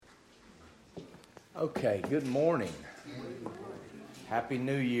Okay, good morning. Happy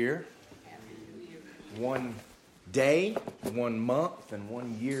New Year. One day, 1 month, and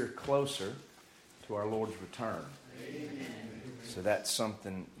 1 year closer to our Lord's return. So that's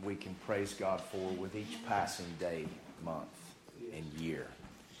something we can praise God for with each passing day, month, and year.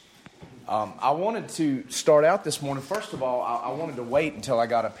 I wanted to start out this morning. First of all, I wanted to wait until I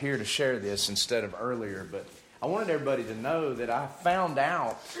got up here to share this instead of earlier, but I wanted everybody to know that I found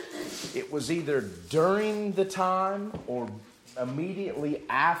out it was either during the time or immediately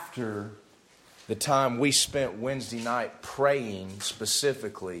after the time we spent Wednesday night praying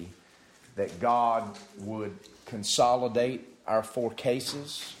specifically that God would consolidate our 4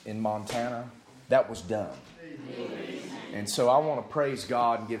 cases in Montana. That was done. And so I want to praise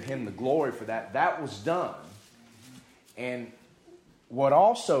God and give Him the glory for that. That was done. And what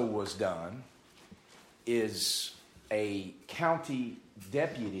also was done is a county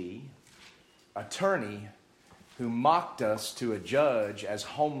deputy attorney who mocked us to a judge as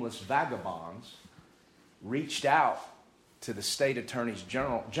homeless vagabonds reached out to the state attorney's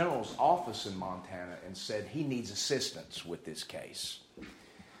general's office in Montana and said he needs assistance with this case.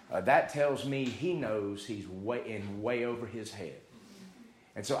 That tells me he knows he's way over his head.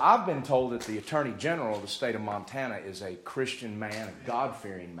 And so I've been told that the Attorney General of the state of Montana is a Christian man, a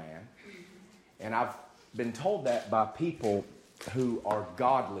God-fearing man. And I've been told that by people who are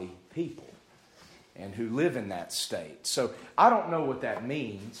godly people and who live in that state. So I don't know what that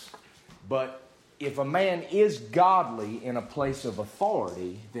means, but if a man is godly in a place of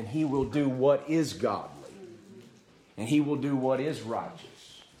authority, then he will do what is godly. And he will do what is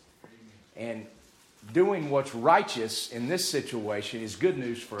righteous. And doing what's righteous in this situation is good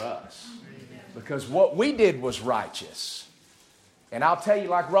news for us. Because what we did was righteous. And I'll tell you,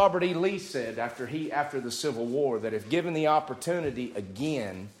 like Robert E. Lee said after the Civil War, that if given the opportunity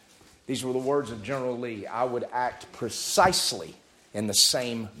again, these were the words of General Lee, I would act precisely in the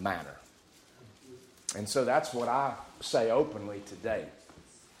same manner. And so that's what I say openly today.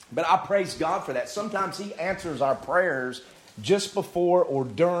 But I praise God for that. Sometimes He answers our prayers just before or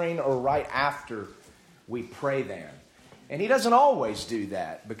during or right after we pray them. And He doesn't always do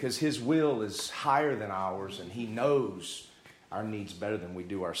that because His will is higher than ours and He knows our needs better than we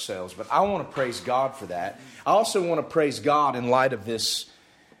do ourselves. But I want to praise God for that. I also want to praise God in light of this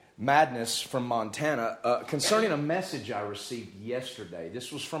madness from Montana concerning a message I received yesterday.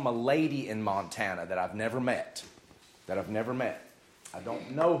 This was from a lady in Montana that I've never met. I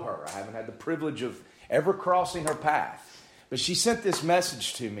don't know her. I haven't had the privilege of ever crossing her path. But she sent this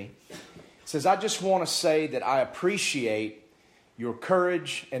message to me. It says, I just want to say that I appreciate your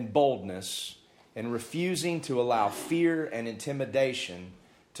courage and boldness in refusing to allow fear and intimidation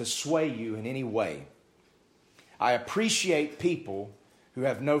to sway you in any way. I appreciate people who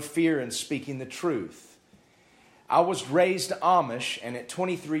have no fear in speaking the truth. I was raised Amish, and at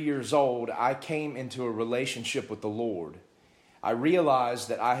 23 years old, I came into a relationship with the Lord. I realized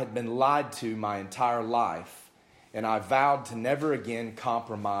that I had been lied to my entire life, and I vowed to never again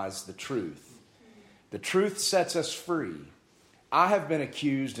compromise the truth. The truth sets us free. I have been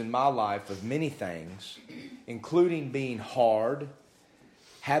accused in my life of many things, including being hard,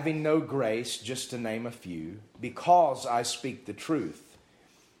 having no grace, just to name a few, because I speak the truth.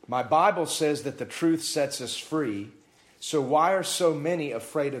 My Bible says that the truth sets us free, so why are so many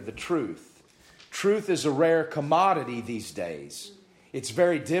afraid of the truth? Truth is a rare commodity these days. It's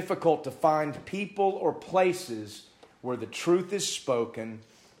very difficult to find people or places where the truth is spoken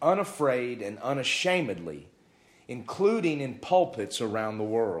unafraid and unashamedly, including in pulpits around the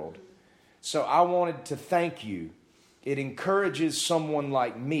world. So I wanted to thank you. It encourages someone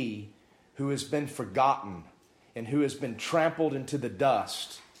like me who has been forgotten and who has been trampled into the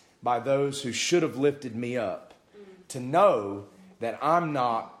dust by those who should have lifted me up to know that I'm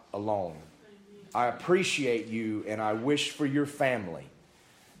not alone. I appreciate you and I wish for your family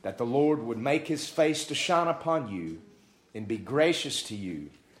that the Lord would make His face to shine upon you and be gracious to you.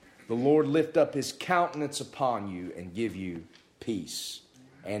 The Lord lift up His countenance upon you and give you peace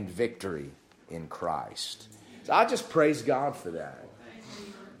and victory in Christ. So I just praise God for that.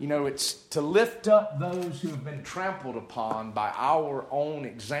 You know, it's to lift up those who have been trampled upon by our own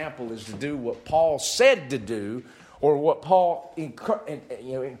example is to do what Paul said to do, or what Paul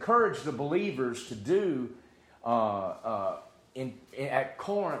encouraged the believers to do at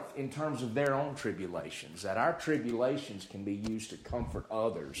Corinth in terms of their own tribulations. That our tribulations can be used to comfort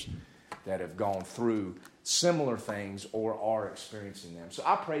others that have gone through similar things or are experiencing them. So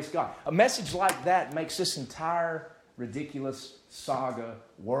I praise God. A message like that makes this entire ridiculous saga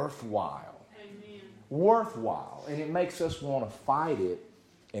worthwhile. Amen. Worthwhile. And it makes us want to fight it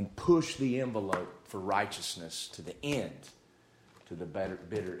and push the envelope for righteousness to the end, to the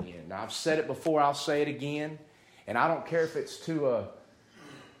bitter end. Now, I've said it before, I'll say it again, and I don't care if it's to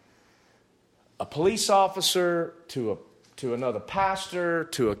a police officer, to another pastor,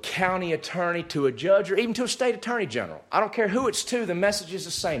 to a county attorney, to a judge, or even to a state attorney general. I don't care who it's to, the message is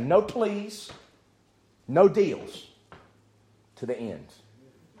the same. No pleas, no deals, to the end,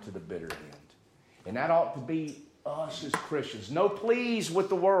 to the bitter end. And that ought to be us as Christians. No pleas with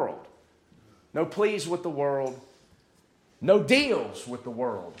the world. No pleas with the world. No deals with the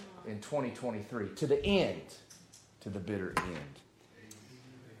world in 2023. To the end, to the bitter end.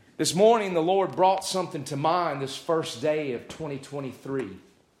 This morning, the Lord brought something to mind this first day of 2023.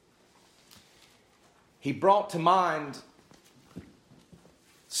 He brought to mind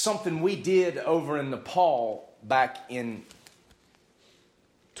something we did over in Nepal back in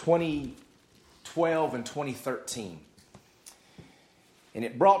 2012 and 2013. And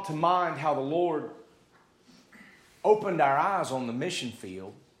it brought to mind how the Lord opened our eyes on the mission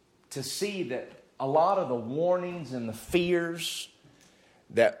field to see that a lot of the warnings and the fears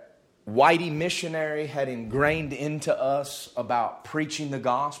that Whitey missionary had ingrained into us about preaching the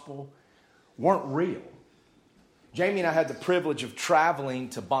gospel weren't real. Jamie and I had the privilege of traveling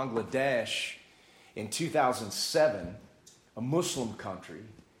to Bangladesh in 2007, a Muslim country,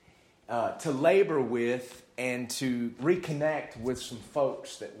 to labor with and to reconnect with some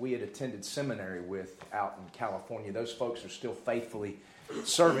folks that we had attended seminary with out in California. Those folks are still faithfully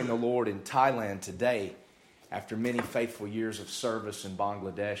serving the Lord in Thailand today after many faithful years of service in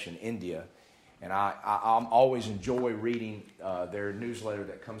Bangladesh and India. And I always enjoy reading their newsletter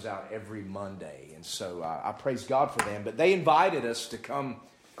that comes out every Monday. And so I praise God for them. But they invited us to come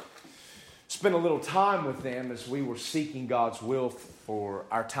spend a little time with them as we were seeking God's will for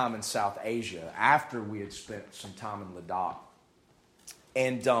our time in South Asia after we had spent some time in Ladakh.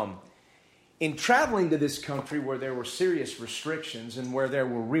 And in traveling to this country where there were serious restrictions and where there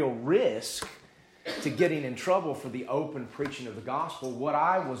were real risks to getting in trouble for the open preaching of the gospel, what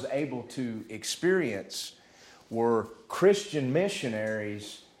I was able to experience were Christian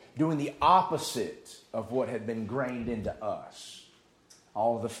missionaries doing the opposite of what had been grained into us.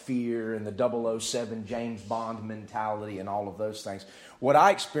 All the fear and the 007 James Bond mentality and all of those things. What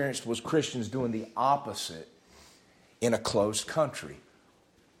I experienced was Christians doing the opposite in a closed country.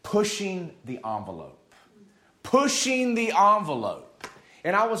 Pushing the envelope. Pushing the envelope.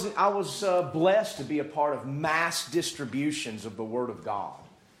 And I was blessed to be a part of mass distributions of the Word of God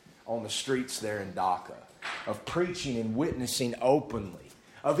on the streets there in Dhaka, of preaching and witnessing openly,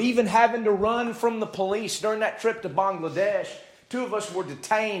 of even having to run from the police. During that trip to Bangladesh, 2 of us were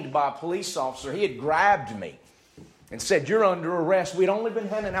detained by a police officer. He had grabbed me and said, "You're under arrest." We'd only been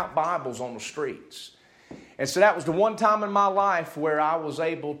handing out Bibles on the streets. And so that was the one time in my life where I was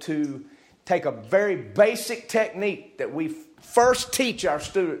able to take a very basic technique that we first teach our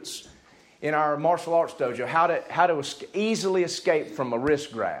students in our martial arts dojo, how to easily escape from a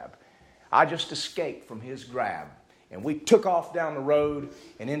wrist grab. I just escaped from his grab. And we took off down the road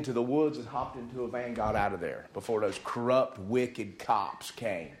and into the woods and hopped into a van, got out of there before those corrupt, wicked cops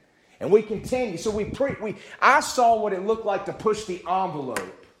came. And we continued. So I saw what it looked like to push the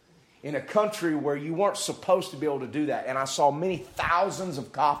envelope in a country where you weren't supposed to be able to do that. And I saw many thousands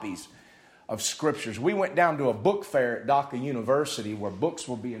of copies of scriptures. We went down to a book fair at Dhaka University where books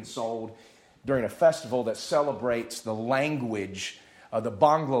were being sold during a festival that celebrates the language, the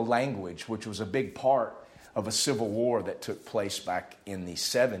Bangla language, which was a big part of a civil war that took place back in the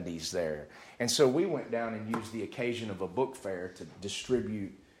 70s there. And so we went down and used the occasion of a book fair to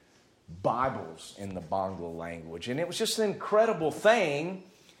distribute Bibles in the Bangla language. And it was just an incredible thing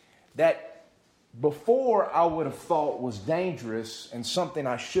that before I would have thought was dangerous and something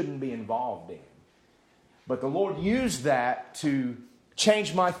I shouldn't be involved in. But the Lord used that to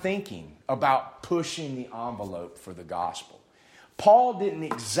change my thinking about pushing the envelope for the gospel. Paul didn't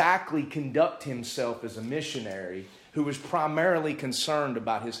exactly conduct himself as a missionary who was primarily concerned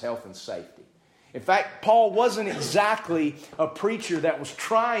about his health and safety. In fact, Paul wasn't exactly a preacher that was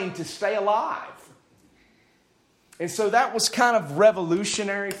trying to stay alive. And so that was kind of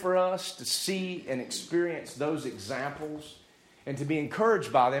revolutionary for us to see and experience those examples and to be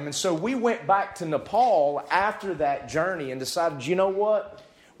encouraged by them. And so we went back to Nepal after that journey and decided, you know what?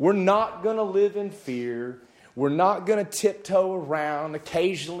 We're not going to live in fear. We're not going to tiptoe around,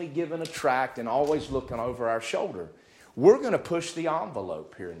 occasionally giving a tract and always looking over our shoulder. We're going to push the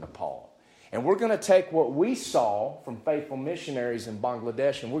envelope here in Nepal. And we're going to take what we saw from faithful missionaries in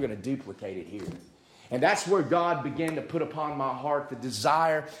Bangladesh and we're going to duplicate it here. And that's where God began to put upon my heart the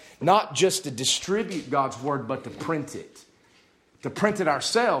desire not just to distribute God's word, but to print it. to print it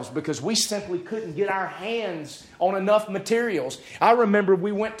ourselves because we simply couldn't get our hands on enough materials. I remember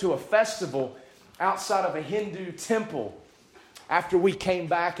we went to a festival outside of a Hindu temple after we came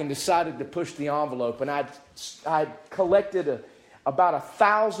back and decided to push the envelope. And I'd collected about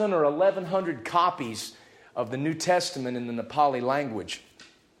 1,000 or 1,100 copies of the New Testament in the Nepali language.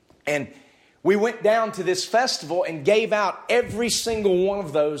 And we went down to this festival and gave out every single one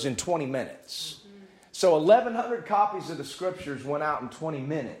of those in 20 minutes. So 1,100 copies of the Scriptures went out in 20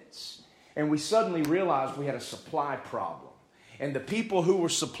 minutes. And we suddenly realized we had a supply problem. And the people who were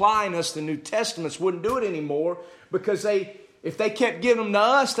supplying us the New Testaments wouldn't do it anymore because if they kept giving them to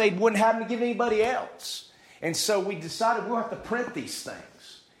us, they wouldn't have them to give anybody else. And so we decided we'll have to print these things.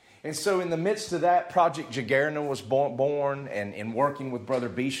 And so in the midst of that, Project Jagarna was born. And in working with Brother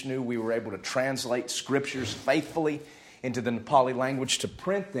Bishnu, we were able to translate Scriptures faithfully into the Nepali language to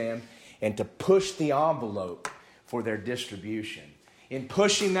print them and to push the envelope for their distribution. In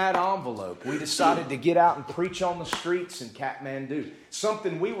pushing that envelope, we decided to get out and preach on the streets in Kathmandu.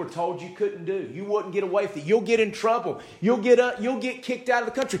 Something we were told you couldn't do. You wouldn't get away with it. You'll get in trouble. You'll get kicked out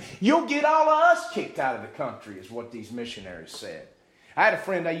of the country. You'll get all of us kicked out of the country, is what these missionaries said. I had a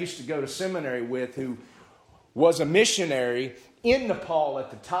friend I used to go to seminary with who was a missionary in Nepal at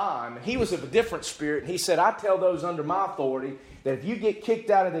the time. He was of a different spirit. And he said, I tell those under my authority that if you get kicked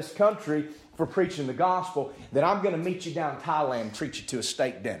out of this country for preaching the gospel, then I'm going to meet you down in Thailand and treat you to a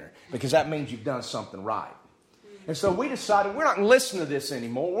steak dinner because that means you've done something right. And so we decided we're not going to listen to this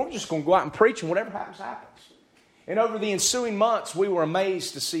anymore. We're just going to go out and preach, and whatever happens, happens. And over the ensuing months, we were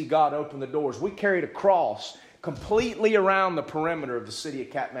amazed to see God open the doors. We carried a cross completely around the perimeter of the city of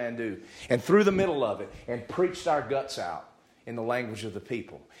Kathmandu and through the middle of it and preached our guts out in the language of the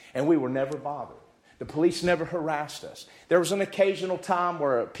people. And we were never bothered. The police never harassed us. There was an occasional time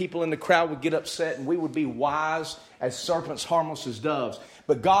where people in the crowd would get upset and we would be wise as serpents, harmless as doves.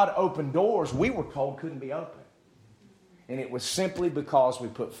 But God opened doors we were told couldn't be opened. And it was simply because we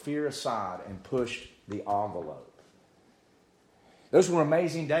put fear aside and pushed the envelope. Those were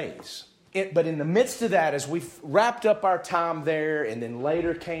amazing days. But in the midst of that, as we wrapped up our time there and then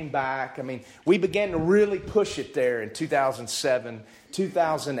later came back, we began to really push it there in 2007,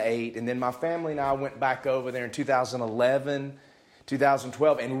 2008. And then my family and I went back over there in 2011,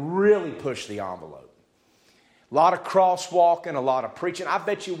 2012 and really pushed the envelope. A lot of crosswalking, a lot of preaching. I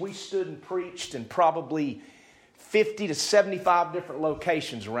bet you we stood and preached in probably 50 to 75 different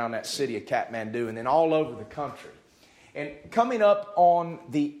locations around that city of Kathmandu and then all over the country. And coming up on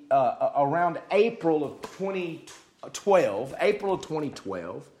the around April of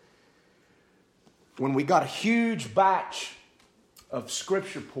 2012, when we got a huge batch of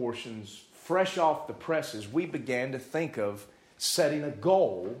Scripture portions fresh off the presses, we began to think of setting a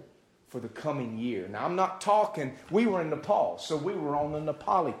goal for the coming year. Now, I'm not talking, we were in Nepal, so we were on the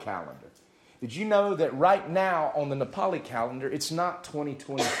Nepali calendar. Did you know that right now on the Nepali calendar, it's not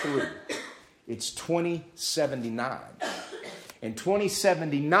 2023. It's 2079. And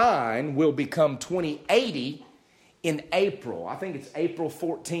 2079 will become 2080 in April. I think it's April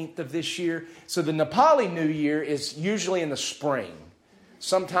 14th of this year. So the Nepali New Year is usually in the spring,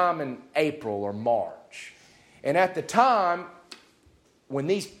 sometime in April or March. And at the time, when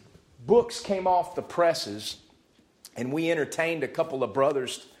these books came off the presses, and we entertained a couple of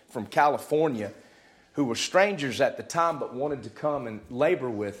brothers from California who were strangers at the time but wanted to come and labor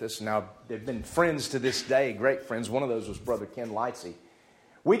with us. Now, they've been friends to this day, great friends. One of those was Brother Ken Lightsey.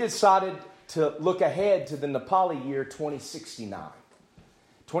 We decided to look ahead to the Nepali year 2069.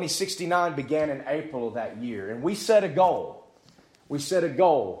 2069 began in April of that year, and we set a goal.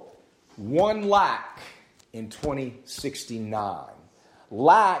 1 lakh in 2069.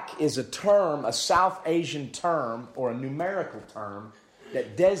 Lakh is a term, a South Asian term, or a numerical term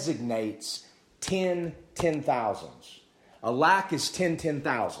that designates 10 10,000s. A lakh is 10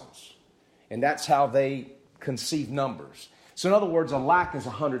 10,000s. And that's how they conceive numbers. So in other words, a lakh is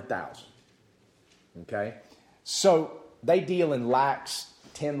 100,000. Okay? So they deal in lakhs,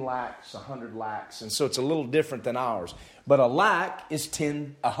 10 lakhs, 100 lakhs. And so it's a little different than ours. But a lakh is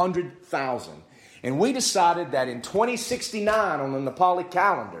 100,000. And we decided that in 2069 on the Nepali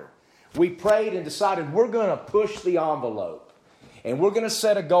calendar, we prayed and decided we're going to push the envelope. And we're going to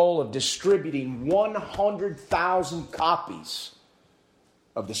set a goal of distributing 100,000 copies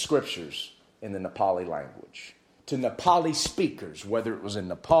of the Scriptures in the Nepali language to Nepali speakers, whether it was in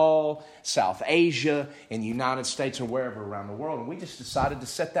Nepal, South Asia, in the United States, or wherever around the world. And we just decided to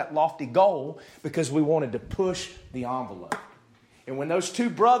set that lofty goal because we wanted to push the envelope. And when those two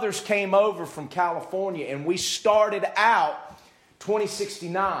brothers came over from California and we started out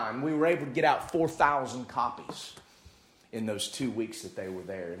 2069, we were able to get out 4,000 copies. in those 2 weeks that they were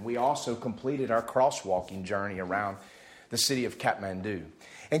there. And we also completed our crosswalking journey around the city of Kathmandu.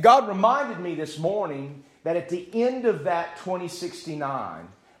 And God reminded me this morning that at the end of that 2069,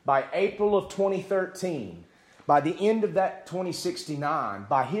 by April of 2013, by the end of that 2069,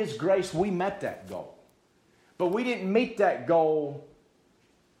 by His grace, we met that goal. But we didn't meet that goal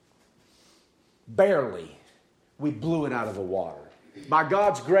barely. We blew it out of the water. By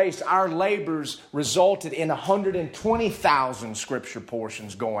God's grace, our labors resulted in 120,000 scripture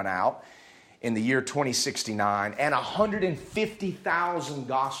portions going out in the year 2069 and 150,000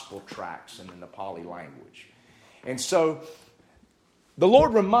 gospel tracts in the Nepali language. And so the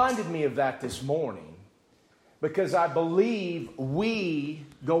Lord reminded me of that this morning because I believe we,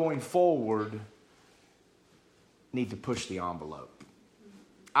 going forward, need to push the envelope.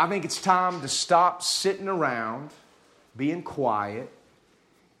 I think it's time to stop sitting around, being quiet,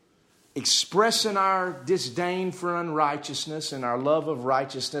 expressing our disdain for unrighteousness and our love of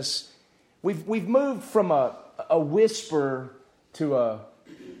righteousness. We've moved from a whisper to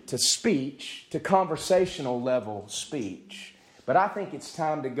speech, to conversational level speech. But I think it's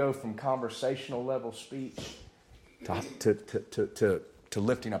time to go from conversational level speech to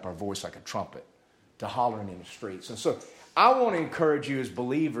lifting up our voice like a trumpet, to hollering in the streets. And so I want to encourage you as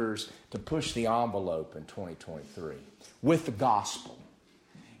believers to push the envelope in 2023 with the gospel.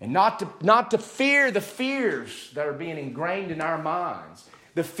 And not to fear the fears that are being ingrained in our minds.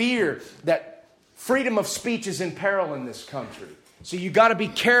 The fear that freedom of speech is in peril in this country. So you got to be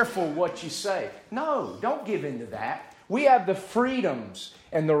careful what you say. No, don't give in to that. We have the freedoms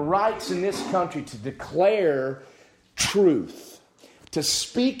and the rights in this country to declare truth, to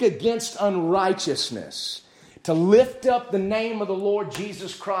speak against unrighteousness, to lift up the name of the Lord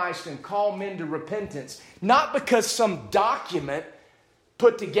Jesus Christ and call men to repentance, not because some document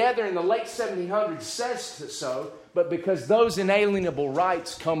put together in the late 1700s says so, but because those inalienable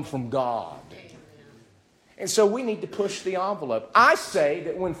rights come from God. And so we need to push the envelope. I say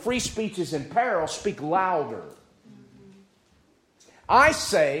that when free speech is in peril, speak louder. I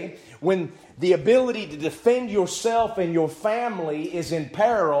say when the ability to defend yourself and your family is in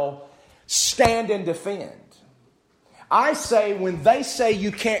peril, stand and defend. I say when they say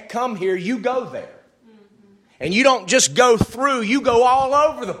you can't come here, you go there. And you don't just go through, you go all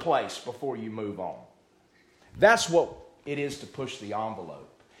over the place before you move on. That's what it is to push the envelope.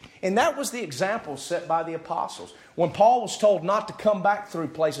 And that was the example set by the apostles. When Paul was told not to come back through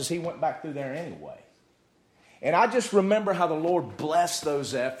places, he went back through there anyway. And I just remember how the Lord blessed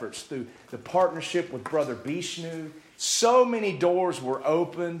those efforts through the partnership with Brother Bishnu. So many doors were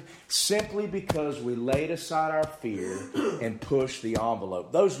opened simply because we laid aside our fear and pushed the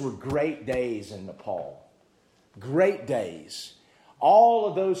envelope. Those were great days in Nepal. Great days. All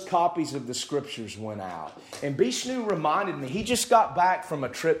of those copies of the scriptures went out. And Bishnu reminded me, he just got back from a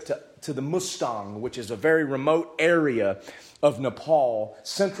trip to the Mustang, which is a very remote area of Nepal,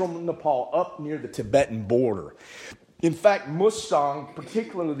 central Nepal, up near the Tibetan border. In fact, Mustang,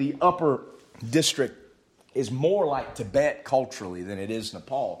 particularly the upper district, is more like Tibet culturally than it is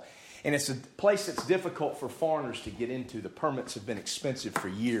Nepal. And it's a place that's difficult for foreigners to get into. The permits have been expensive for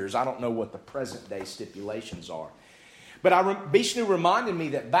years. I don't know what the present day stipulations are. But Bishnu reminded me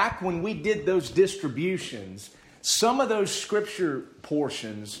that back when we did those distributions, some of those scripture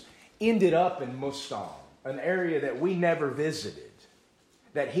portions ended up in Mustang, an area that we never visited,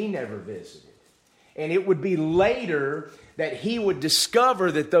 that he never visited. And it would be later that he would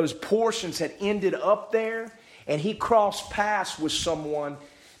discover that those portions had ended up there, and he crossed paths with someone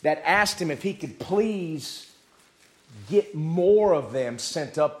that asked him if he could please get more of them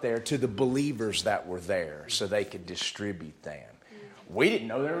sent up there to the believers that were there so they could distribute them. We didn't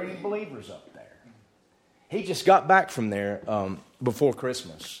know there were any believers up there. He just got back from there before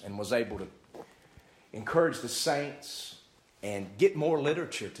Christmas and was able to encourage the saints and get more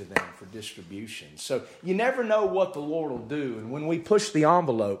literature to them for distribution. So you never know what the Lord will do. And when we push the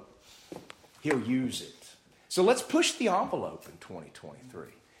envelope, He'll use it. So let's push the envelope in 2023.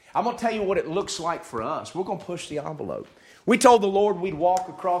 I'm going to tell you what it looks like for us. We're going to push the envelope. We told the Lord we'd walk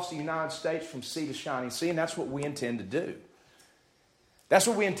across the United States from sea to shining sea, and that's what we intend to do. That's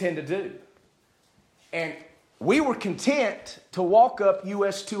what we intend to do. And we were content to walk up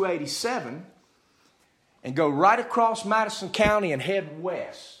US 287 and go right across Madison County and head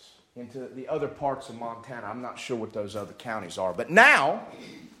west into the other parts of Montana. I'm not sure what those other counties are. But now,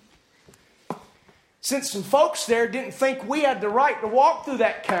 since some folks there didn't think we had the right to walk through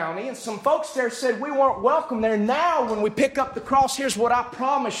that county, and some folks there said we weren't welcome there, now when we pick up the cross, here's what I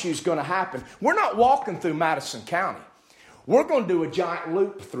promise you is going to happen. We're not walking through Madison County. We're going to do a giant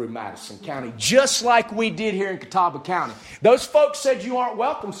loop through Madison County, just like we did here in Catawba County. Those folks said you aren't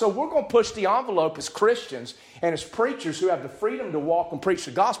welcome, so we're going to push the envelope as Christians and as preachers who have the freedom to walk and preach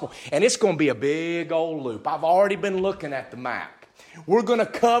the gospel. And it's going to be a big old loop. I've already been looking at the map. We're going to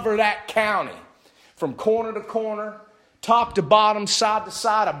cover that county from corner to corner, top to bottom, side to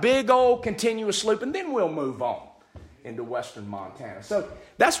side, a big old continuous loop, and then we'll move on into western Montana. So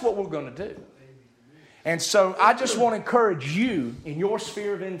that's what we're going to do. And so I just want to encourage you in your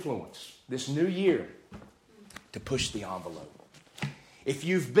sphere of influence this new year to push the envelope. If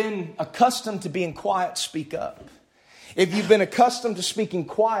you've been accustomed to being quiet, speak up. If you've been accustomed to speaking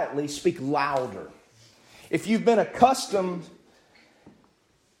quietly, speak louder. If you've been accustomed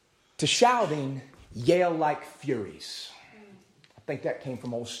to shouting, yell like furies. I think that came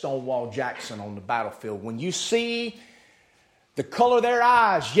from old Stonewall Jackson on the battlefield. When you see the color of their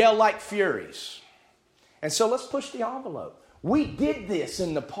eyes, yell like furies. And so let's push the envelope. We did this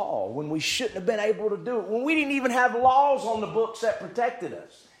in Nepal when we shouldn't have been able to do it, when we didn't even have laws on the books that protected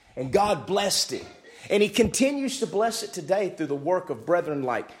us. And God blessed it. And He continues to bless it today through the work of brethren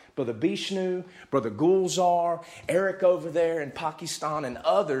like Brother Bishnu, Brother Gulzar, Eric over there in Pakistan, and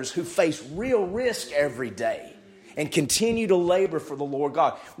others who face real risk every day and continue to labor for the Lord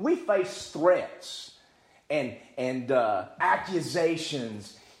God. We face threats and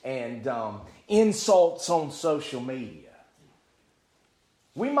accusations and insults on social media.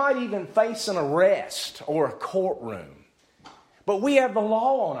 We might even face an arrest or a courtroom. But we have the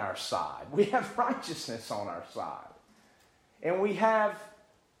law on our side. We have righteousness on our side. And we have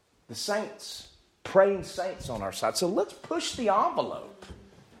the saints, praying saints on our side. So let's push the envelope.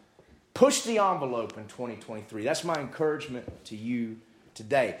 Push the envelope in 2023. That's my encouragement to you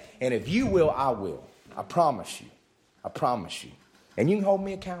today. And if you will, I will. I promise you. I promise you. And you can hold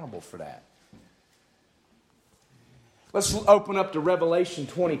me accountable for that. Let's open up to Revelation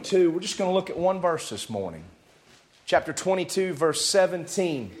 22. We're just going to look at one verse this morning. Chapter 22, verse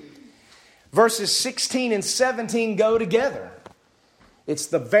 17. Verses 16 and 17 go together. It's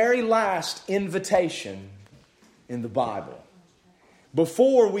the very last invitation in the Bible.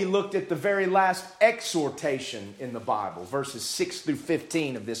 Before we looked at the very last exhortation in the Bible, verses 6 through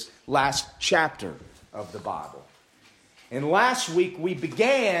 15 of this last chapter of the Bible. And last week we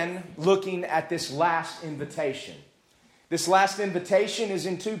began looking at this last invitation. This last invitation is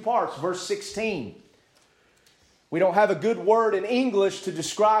in two parts. Verse 16. We don't have a good word in English to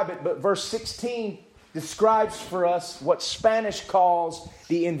describe it, but verse 16 describes for us what Spanish calls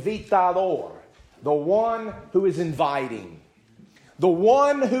the invitador, the one who is inviting, the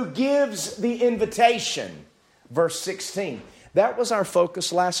one who gives the invitation. Verse 16. That was our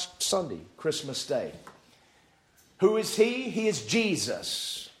focus last Sunday, Christmas Day. Who is He? He is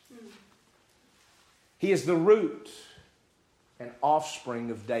Jesus. He is the root and offspring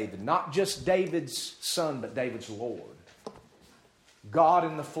of David. Not just David's son, but David's Lord. God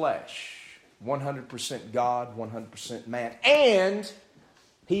in the flesh. 100% God, 100% man. And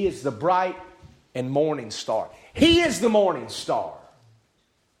He is the bright and morning star. He is the morning star.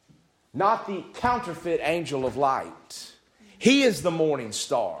 Not the counterfeit angel of light. He is the morning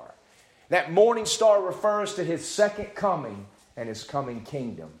star. That morning star refers to His second coming and His coming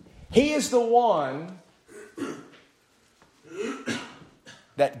kingdom. He is the one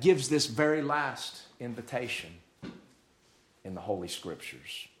that gives this very last invitation in the Holy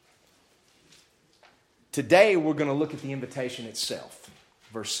Scriptures. Today we're going to look at the invitation itself,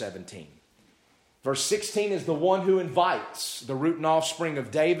 verse 17. Verse 16 is the one who invites, the root and offspring of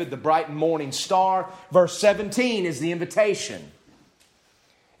David, the bright and morning star. Verse 17 is the invitation.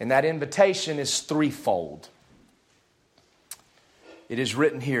 And that invitation is threefold. It is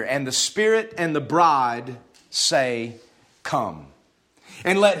written here, and the Spirit and the bride say, come.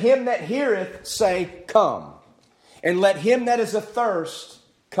 And let him that heareth say, come. And let him that is athirst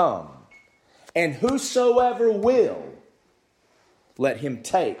come. And whosoever will, let him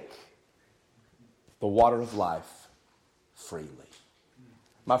take the water of life freely.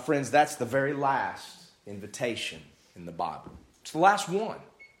 My friends, that's the very last invitation in the Bible. It's the last one.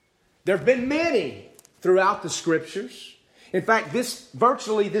 There have been many throughout the Scriptures. In fact,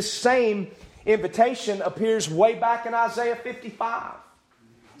 this same invitation appears way back in Isaiah 55.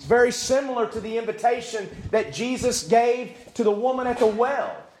 It's very similar to the invitation that Jesus gave to the woman at the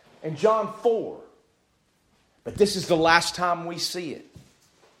well in John 4. But this is the last time we see it.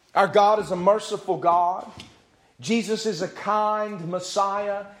 Our God is a merciful God. Jesus is a kind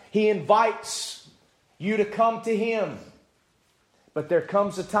Messiah. He invites you to come to Him. But there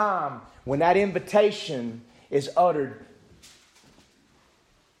comes a time when that invitation is uttered.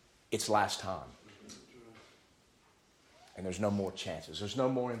 It's last time. And there's no more chances. There's no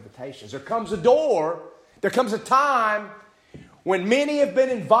more invitations. There comes a door. There comes a time when many have been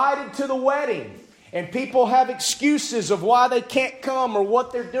invited to the wedding. And people have excuses of why they can't come or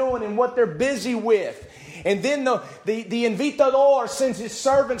what they're doing and what they're busy with. And then the invitador sends his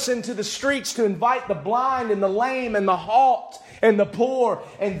servants into the streets to invite the blind and the lame and the halt and the poor.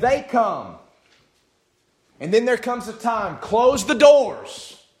 And they come. And then there comes a time. Close the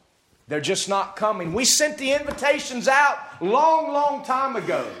doors. They're just not coming. We sent the invitations out long time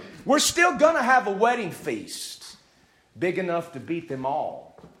ago. We're still going to have a wedding feast big enough to beat them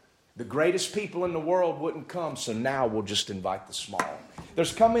all. The greatest people in the world wouldn't come, so now we'll just invite the small.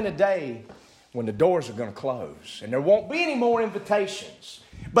 There's coming a day when the doors are going to close, and there won't be any more invitations.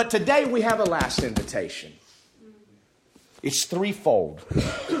 But today we have a last invitation. It's threefold.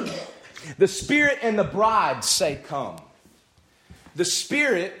 The Spirit and the bride say, come. The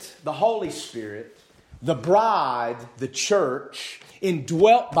Spirit, the Holy Spirit, the bride, the church,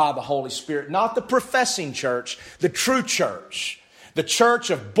 indwelt by the Holy Spirit, not the professing church, the true church. The church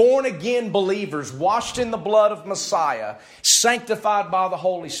of born-again believers washed in the blood of Messiah, sanctified by the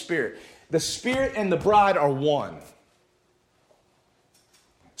Holy Spirit. The Spirit and the bride are one.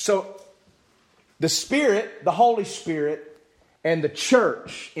 So, the Spirit, the Holy Spirit, and the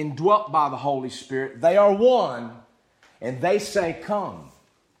church indwelt by the Holy Spirit, they are one, and they say, come.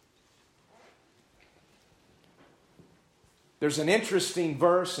 There's an interesting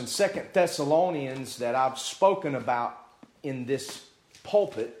verse in 2 Thessalonians that I've spoken about in this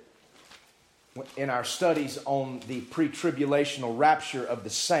pulpit in our studies on the pre-tribulational rapture of the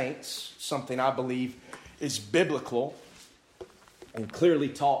saints, something I believe is biblical and clearly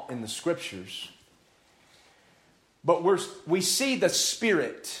taught in the Scriptures. But we see the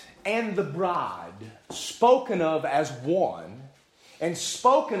Spirit and the bride spoken of as one and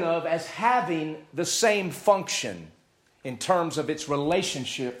spoken of as having the same function in terms of its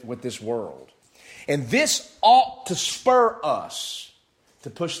relationship with this world. And this ought to spur us to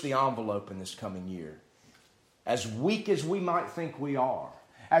push the envelope in this coming year. As weak as we might think we are,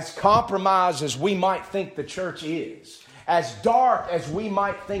 as compromised as we might think the church is, as dark as we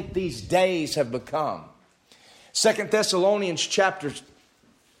might think these days have become. 2 Thessalonians chapter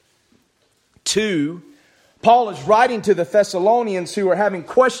 2, Paul is writing to the Thessalonians who are having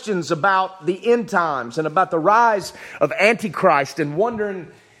questions about the end times and about the rise of Antichrist and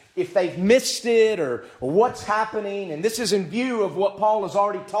wondering if they've missed it or what's happening. And this is in view of what Paul has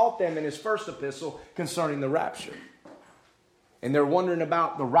already taught them in his first epistle concerning the rapture. And they're wondering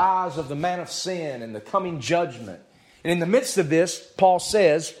about the rise of the man of sin and the coming judgment. And in the midst of this, Paul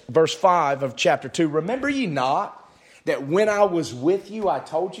says, verse 5 of chapter 2, remember ye not that when I was with you, I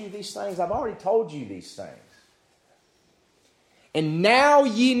told you these things? I've already told you these things. And now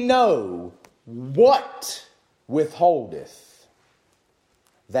ye know what withholdeth,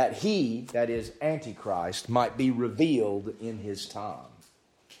 that he, that is Antichrist, might be revealed in his time.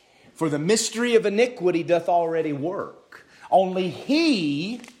 For the mystery of iniquity doth already work. Only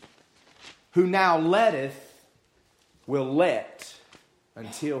he who now letteth will let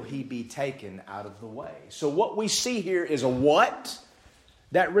until he be taken out of the way. So what we see here is a what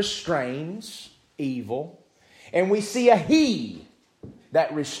that restrains evil. And we see a he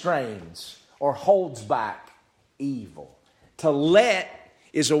that restrains or holds back evil. To let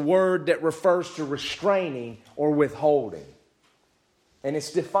is a word that refers to restraining or withholding. And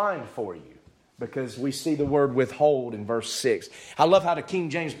it's defined for you because we see the word withhold in verse 6. I love how the King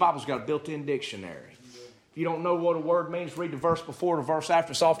James Bible's got a built-in dictionary. If you don't know what a word means, read the verse before or the verse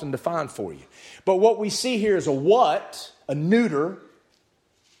after. It's often defined for you. But what we see here is a what, a neuter,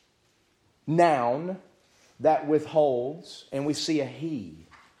 noun, that withholds. And we see a he,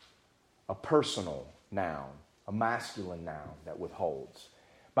 a personal noun, a masculine noun that withholds.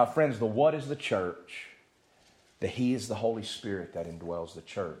 My friends, the what is the church. The he is the Holy Spirit that indwells the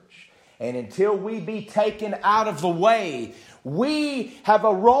church. And until we be taken out of the way, we have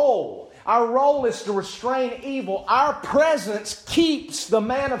a role. Our role is to restrain evil. Our presence keeps the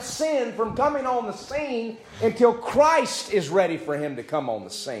man of sin from coming on the scene until Christ is ready for him to come on the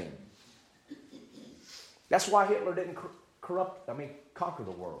scene. That's why Hitler didn't conquer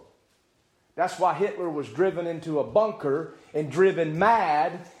the world. That's why Hitler was driven into a bunker and driven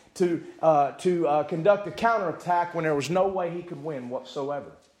mad to conduct a counterattack when there was no way he could win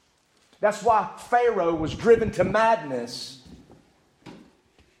whatsoever. That's why Pharaoh was driven to madness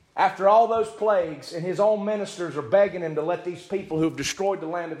after all those plagues, and his own ministers are begging him to let these people who have destroyed the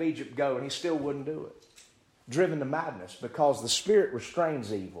land of Egypt go, and he still wouldn't do it. Driven to madness because the Spirit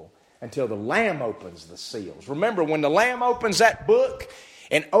restrains evil until the Lamb opens the seals. Remember, when the Lamb opens that book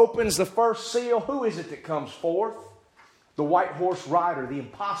and opens the first seal, who is it that comes forth? the white horse rider, the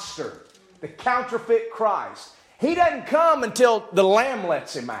imposter, the counterfeit Christ. He doesn't come until the Lamb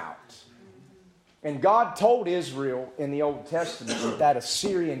lets him out. And God told Israel in the Old Testament that that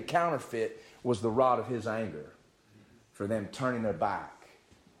Assyrian counterfeit was the rod of His anger for them turning their back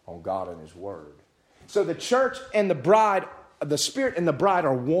on God and His Word. So the church and the bride, the Spirit and the bride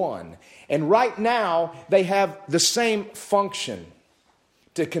are one. And right now, they have the same function: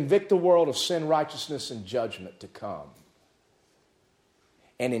 to convict the world of sin, righteousness, and judgment to come.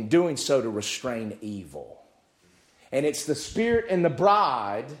 And in doing so, to restrain evil. And it's the Spirit and the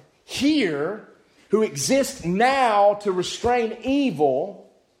bride here who exist now to restrain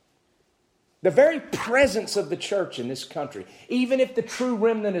evil. The very presence of the church in this country, even if the true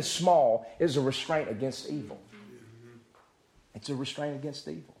remnant is small, is a restraint against evil. It's a restraint against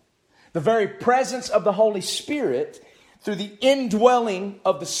evil. The very presence of the Holy Spirit through the indwelling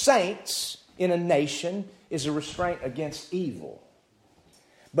of the saints in a nation is a restraint against evil.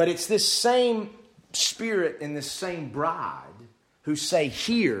 But it's this same Spirit and this same bride who say,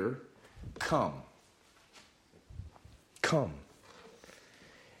 "Here, come. Come.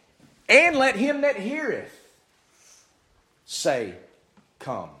 And let him that heareth say,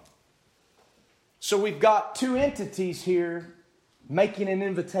 come." So we've got two entities here making an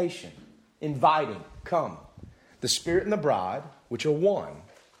invitation, inviting, come. The Spirit and the bride, which are one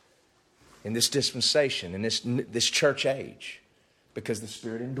in this dispensation, in this church age, because the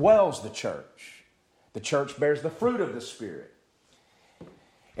Spirit indwells the church. The church bears the fruit of the Spirit.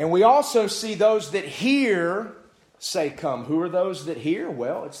 And we also see those that hear say, come. Who are those that hear?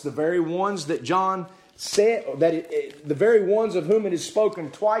 Well, it's the very ones that John said, the very ones of whom it is spoken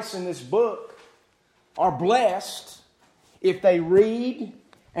twice in this book are blessed if they read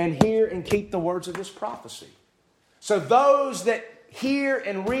and hear and keep the words of this prophecy. So those that hear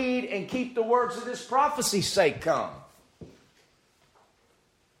and read and keep the words of this prophecy say, come.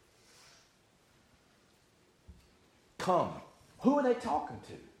 Come. Who are they talking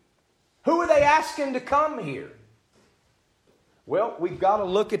to? Who are they asking to come here? Well, we've got to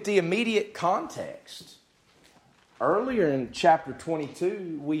look at the immediate context. Earlier in chapter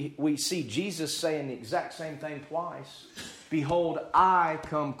 22, we see Jesus saying the exact same thing twice. Behold, I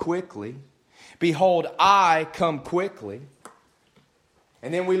come quickly. Behold, I come quickly.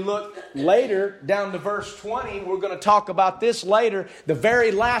 And then we look later down to verse 20. We're going to talk about this later. The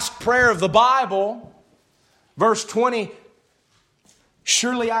very last prayer of the Bible. Verse 20.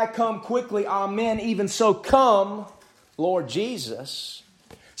 Surely I come quickly. Amen. Even so come, Lord Jesus.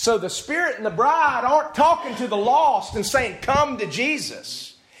 So the Spirit and the bride aren't talking to the lost and saying, come to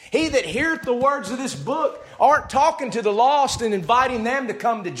Jesus. He that heareth the words of this book aren't talking to the lost and inviting them to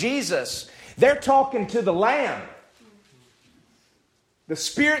come to Jesus. They're talking to the Lamb. The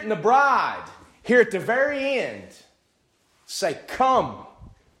Spirit and the bride, here at the very end, say, come.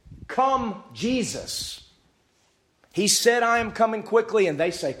 Come, Jesus. He said, I am coming quickly, and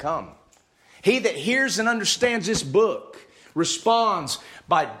they say, come. He that hears and understands this book responds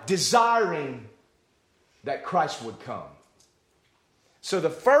by desiring that Christ would come. So the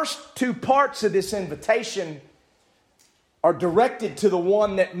first two parts of this invitation are directed to the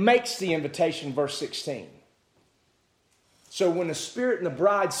one that makes the invitation, verse 16. So when the Spirit and the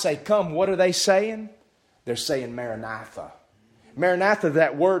bride say, come, what are they saying? They're saying Maranatha. Maranatha,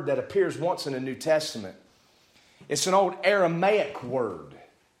 that word that appears once in the New Testament. It's an old Aramaic word.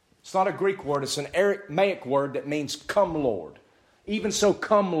 It's not a Greek word. It's an Aramaic word that means come, Lord. Even so,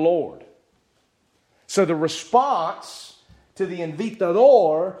 come, Lord. So the response to the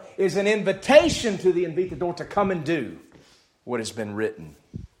invitador is an invitation to the invitador to come and do what has been written.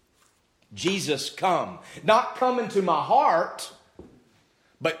 Jesus, come. Not come into my heart,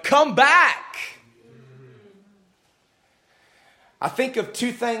 but come back. I think of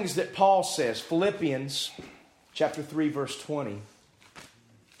two things that Paul says. Philippians chapter 3, verse 20.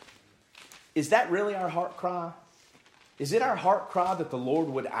 Is that really our heart cry? Is it our heart cry that the Lord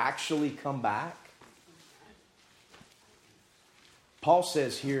would actually come back? Paul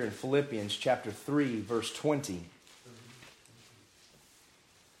says here in Philippians chapter 3, verse 20.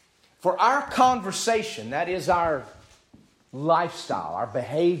 For our conversation, that is our lifestyle, our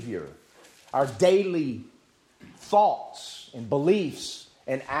behavior, our daily thoughts and beliefs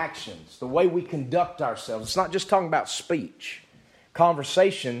and actions, the way we conduct ourselves. It's not just talking about speech.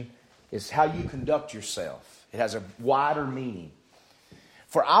 Conversation is how you conduct yourself. It has a wider meaning.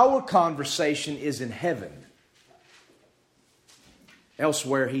 For our conversation is in heaven.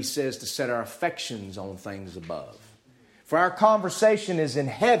 Elsewhere he says to set our affections on things above. For our conversation is in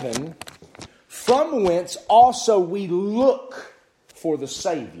heaven, from whence also we look for the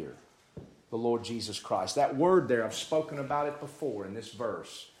Savior, the Lord Jesus Christ. That word there, I've spoken about it before in this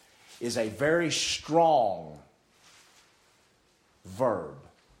verse, is a very strong verb.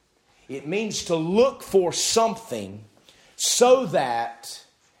 It means to look for something so that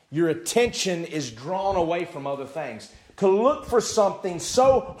your attention is drawn away from other things. To look for something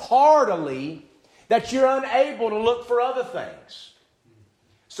so heartily that you're unable to look for other things.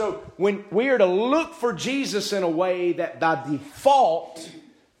 So when we are to look for Jesus in a way that by default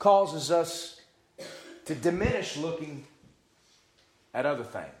causes us to diminish looking at other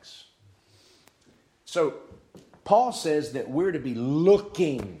things. So Paul says that we're to be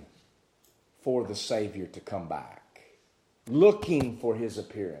looking for the Savior to come back. Looking for His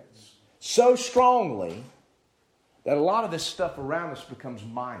appearance. So strongly that a lot of this stuff around us becomes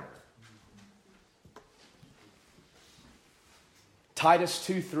minor. Titus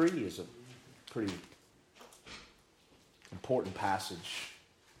 2:3 is a pretty important passage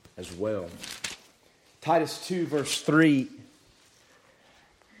as well. Titus 2 verse 3.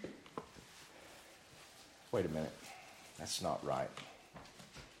 Wait a minute. That's not right.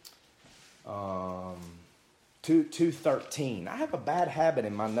 2:13. I have a bad habit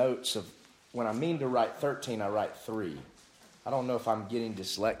in my notes of when I mean to write 13, I write 3. I don't know if I'm getting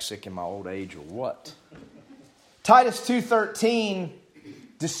dyslexic in my old age or what. Titus 2:13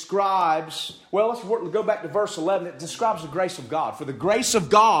 describes, well, let's go back to verse 11. It describes the grace of God. For the grace of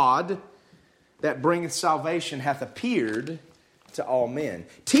God that bringeth salvation hath appeared to all men,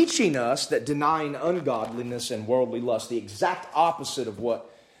 teaching us that denying ungodliness and worldly lust, the exact opposite of what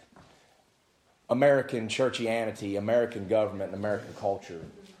American churchianity, American government, and American culture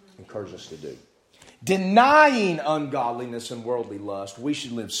encourage us to do. Denying ungodliness and worldly lust, we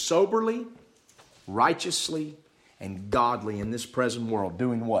should live soberly, righteously, and godly in this present world.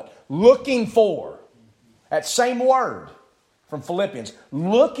 Doing what? Looking for. That same word from Philippians.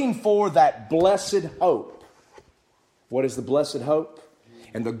 Looking for that blessed hope. What is the blessed hope?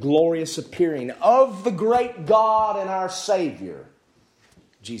 And the glorious appearing of the great God and our Savior,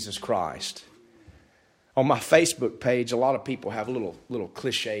 Jesus Christ. On my Facebook page, a lot of people have little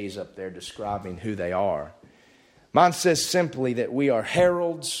cliches up there describing who they are. Mine says simply that we are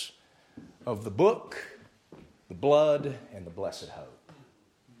heralds of the book, the blood, and the blessed hope.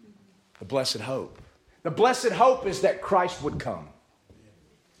 The blessed hope. The blessed hope is that Christ would come.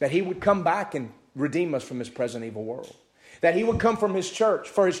 That He would come back and redeem us from this present evil world. That He would come from His church,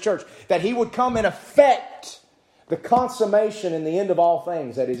 for His church. That He would come and effect the consummation and the end of all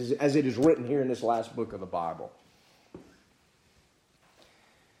things, that is, as it is written here in this last book of the Bible.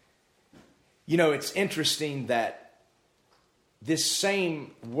 You know, it's interesting that this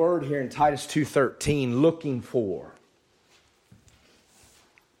same word here in Titus 2:13, looking for,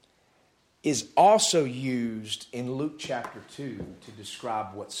 is also used in Luke chapter 2 to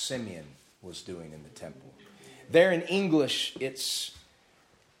describe what Simeon was doing in the temple. There in English, it's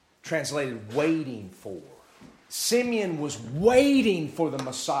translated waiting for. Simeon was waiting for the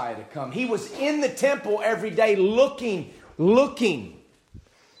Messiah to come. He was in the temple every day looking.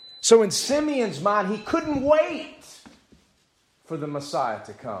 So in Simeon's mind, he couldn't wait for the Messiah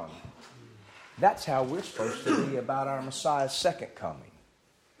to come. That's how we're supposed to be about our Messiah's second coming.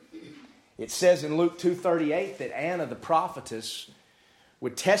 It says in Luke 2:38 that Anna the prophetess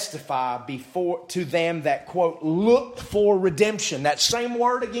would testify to them that, quote, looked for redemption. That same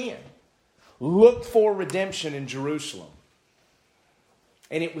word again. Looked for redemption in Jerusalem.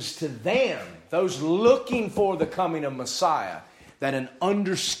 And it was to them, those looking for the coming of Messiah, that an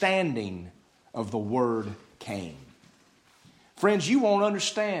understanding of the Word came. Friends, you won't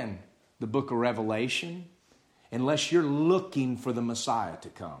understand the book of Revelation unless you're looking for the Messiah to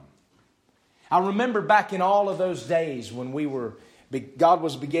come. I remember back in all of those days when God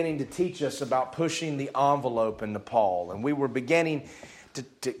was beginning to teach us about pushing the envelope in Nepal, and we were beginning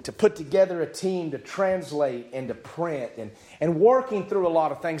to put together a team to translate and to print and working through a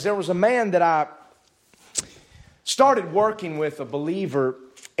lot of things. There was a man that I started working with, a believer,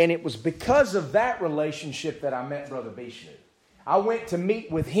 and it was because of that relationship that I met Brother Bishnu. I went to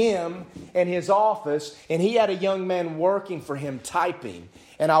meet with him in his office, and he had a young man working for him typing.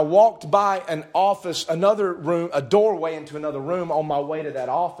 And I walked by an office, another room, a doorway into another room on my way to that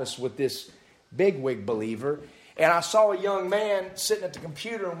office with this bigwig believer. And I saw a young man sitting at the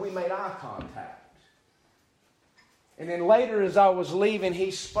computer, and we made eye contact. And then later, as I was leaving,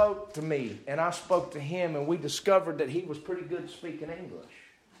 he spoke to me, and I spoke to him, and we discovered that he was pretty good at speaking English.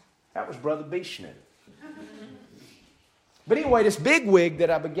 That was Brother Bishnu. But anyway, this bigwig that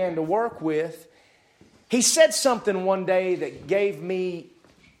I began to work with, he said something one day that gave me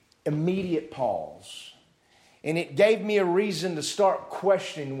immediate pause. And it gave me a reason to start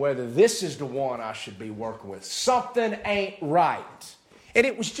questioning whether this is the one I should be working with. Something ain't right. And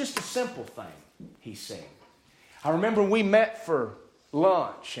it was just a simple thing, he said. I remember we met for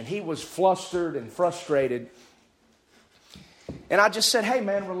lunch, and he was flustered and frustrated. And I just said, hey,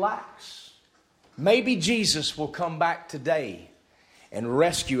 man, relax. Maybe Jesus will come back today and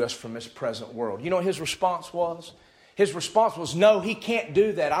rescue us from this present world. You know what his response was? His response was, no, he can't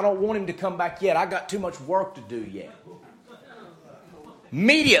do that. I don't want him to come back yet. I got too much work to do yet.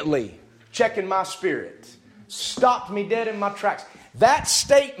 Immediately, checking my spirit, stopped me dead in my tracks. That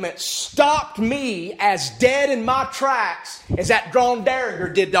statement stopped me as dead in my tracks as that John Derringer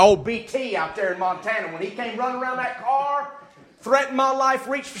did the old BT out there in Montana. When he came running around that car, threatened my life,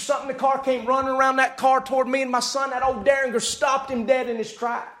 reached for something, the car came running around that car toward me and my son. That old Derringer stopped him dead in his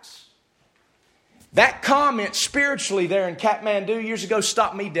tracks. That comment spiritually there in Kathmandu years ago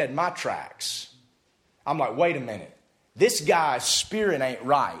stopped me dead in my tracks. I'm like, wait a minute. This guy's spirit ain't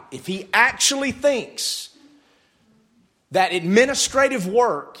right. If he actually thinks that administrative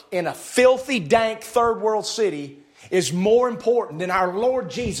work in a filthy, dank third world city is more important than our Lord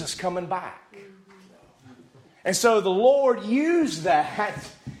Jesus coming back. And so the Lord used that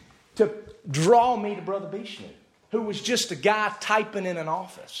to draw me to Brother Bishnu, who was just a guy typing in an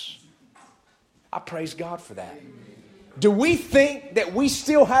office. I praise God for that. Do we think that we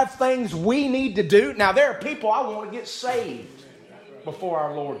still have things we need to do? Now, there are people I want to get saved before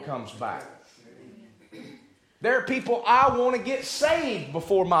our Lord comes back. There are people I want to get saved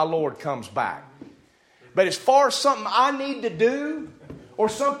before my Lord comes back. But as far as something I need to do or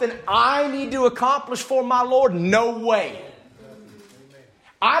something I need to accomplish for my Lord, no way.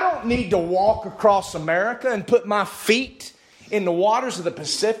 I don't need to walk across America and put my feet in the waters of the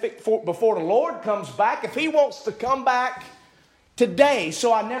Pacific before the Lord comes back. If He wants to come back today,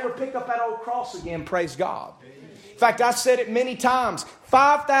 so I never pick up that old cross again, praise God. In fact, I said it many times,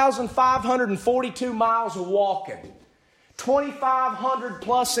 5,542 miles of walking, 2,500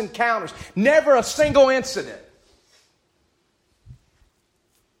 plus encounters, never a single incident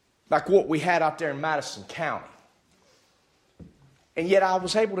like what we had out there in Madison County. And yet I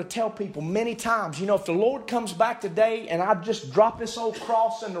was able to tell people many times, you know, if the Lord comes back today and I just drop this old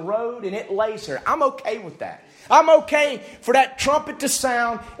cross in the road and it lays here, I'm okay with that. I'm okay for that trumpet to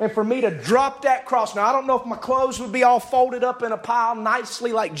sound and for me to drop that cross. Now, I don't know if my clothes would be all folded up in a pile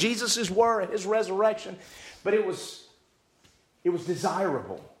nicely like Jesus's were at His resurrection, but it was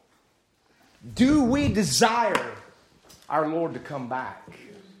desirable. Do we desire our Lord to come back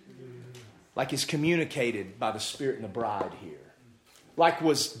like is communicated by the Spirit and the bride here? Like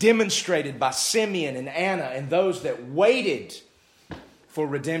was demonstrated by Simeon and Anna and those that waited for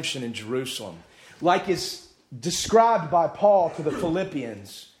redemption in Jerusalem. Like is described by Paul to the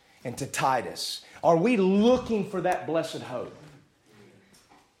Philippians and to Titus. Are we looking for that blessed hope?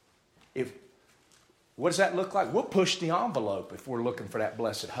 What does that look like? We'll push the envelope if we're looking for that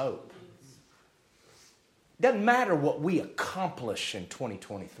blessed hope. It doesn't matter what we accomplish in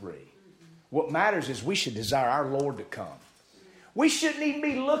 2023. What matters is we should desire our Lord to come. We shouldn't even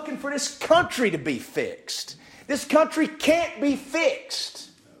be looking for this country to be fixed. This country can't be fixed.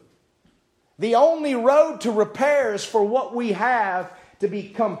 The only road to repair is for what we have to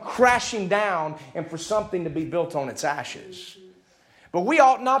become crashing down and for something to be built on its ashes. But we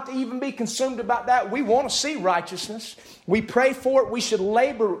ought not to even be consumed about that. We want to see righteousness. We pray for it. We should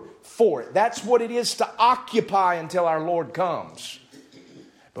labor for it. That's what it is to occupy until our Lord comes.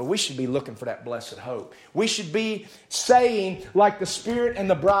 But we should be looking for that blessed hope. We should be saying, like the Spirit and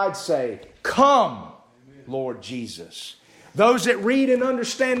the bride say, come, Lord Jesus. Those that read and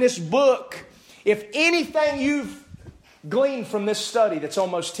understand this book, if anything you've gleaned from this study that's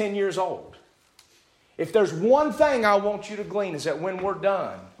almost 10 years old, if there's one thing I want you to glean is that when we're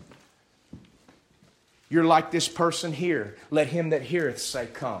done, you're like this person here. Let him that heareth say,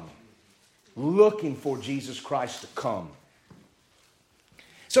 come. Looking for Jesus Christ to come.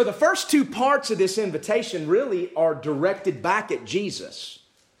 So the first two parts of this invitation really are directed back at Jesus,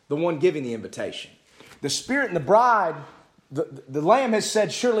 the one giving the invitation. The Spirit and the bride, the Lamb has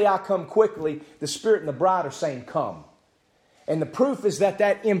said, surely I come quickly. The Spirit and the bride are saying, come. And the proof is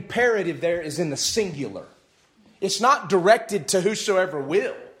that imperative there is in the singular. It's not directed to whosoever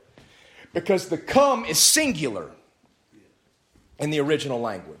will, because the come is singular in the original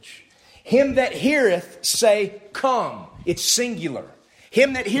language. Him that heareth say, come. It's singular.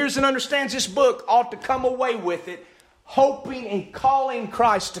 Him that hears and understands this book ought to come away with it, hoping and calling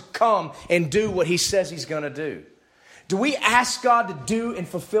Christ to come and do what He says He's going to do. Do we ask God to do and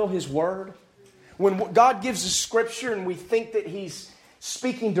fulfill His word? When God gives us Scripture and we think that He's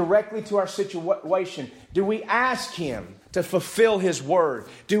speaking directly to our situation? Do we ask Him to fulfill His word?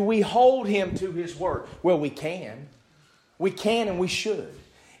 Do we hold Him to His word? Well, we can. We can and we should.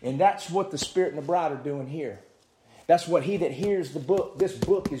 And that's what the Spirit and the bride are doing here. That's what he that hears this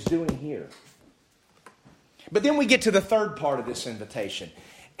book is doing here. But then we get to the third part of this invitation.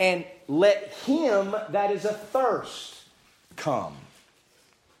 And let him that is athirst come.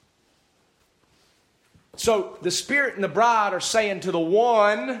 So the Spirit and the bride are saying to the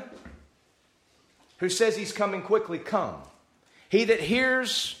one who says he's coming quickly, come. He that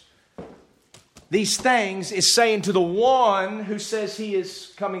hears these things is saying to the one who says he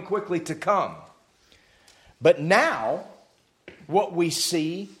is coming quickly to come. But now, what we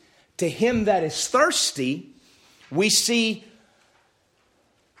see, to him that is thirsty, we see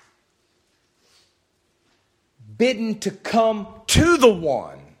bidden to come to the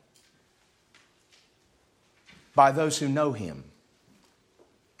one by those who know him.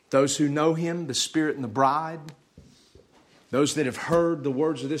 Those who know him, the Spirit and the bride. Those that have heard the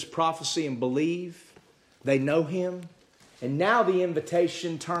words of this prophecy and believe, they know him. And now the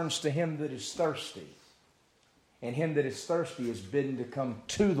invitation turns to him that is thirsty. And him that is thirsty is bidden to come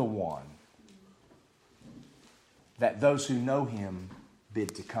to the one that those who know him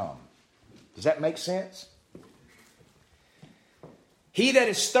bid to come. Does that make sense? He that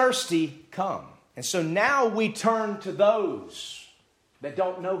is thirsty, come. And so now we turn to those that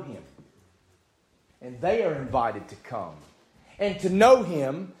don't know him. And they are invited to come and to know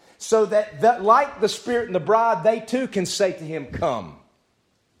him, so that like the Spirit and the bride, they too can say to him, come.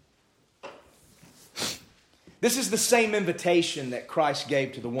 This is the same invitation that Christ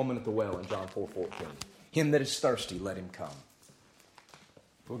gave to the woman at the well in John 4:14. Him that is thirsty, let him come.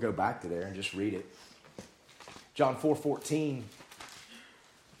 We'll go back to there and just read it. John 4:14.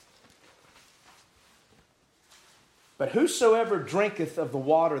 But whosoever drinketh of the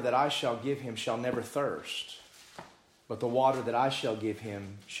water that I shall give him shall never thirst. But the water that I shall give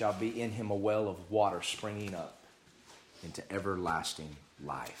him shall be in him a well of water springing up into everlasting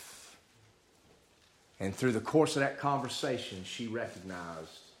life. And through the course of that conversation, she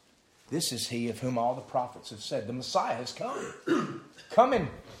recognized, this is he of whom all the prophets have said, the Messiah has come. Coming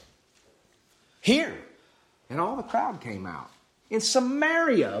here. And all the crowd came out. In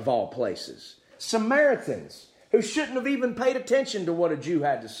Samaria, of all places. Samaritans, who shouldn't have even paid attention to what a Jew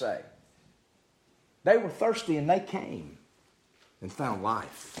had to say. They were thirsty and they came and found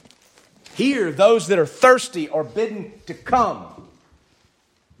life. Here, those that are thirsty are bidden to come.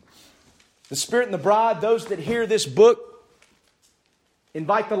 The Spirit and the bride, those that hear this book,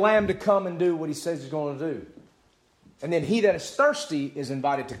 invite the Lamb to come and do what he says he's going to do. And then he that is thirsty is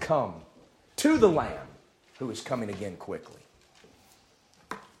invited to come to the Lamb who is coming again quickly.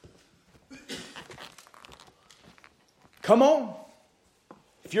 Come on.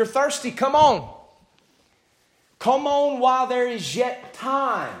 If you're thirsty, come on. Come on while there is yet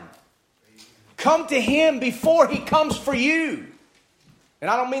time. Come to him before he comes for you. And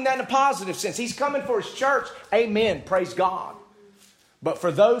I don't mean that in a positive sense. He's coming for his church. Amen. Praise God. But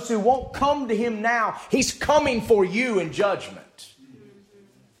for those who won't come to him now, he's coming for you in judgment.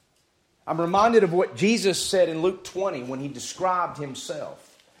 I'm reminded of what Jesus said in Luke 20 when he described himself.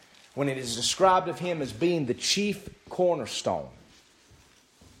 When it is described of him as being the chief cornerstone.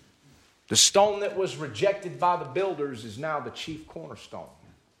 The stone that was rejected by the builders is now the chief cornerstone.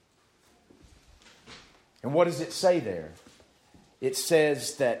 And what does it say there? It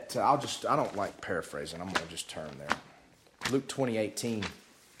says that, I don't like paraphrasing. I'm going to just turn there. Luke 20:18.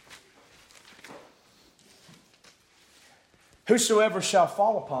 Whosoever shall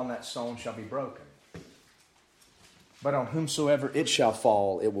fall upon that stone shall be broken. But on whomsoever it shall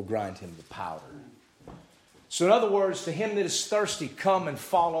fall, it will grind him to powder. So in other words, to him that is thirsty, come and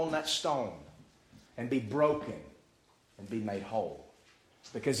fall on that stone and be broken and be made whole.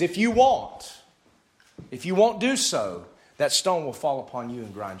 Because if you won't do so, that stone will fall upon you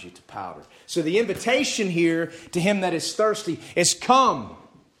and grind you to powder. So the invitation here to him that is thirsty is come.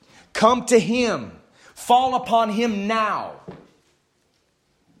 Come to him. Fall upon him now.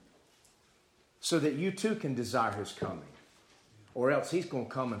 So that you too can desire his coming. Or else he's going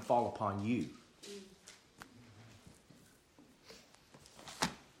to come and fall upon you.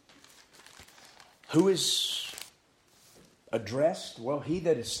 Who is addressed? Well, he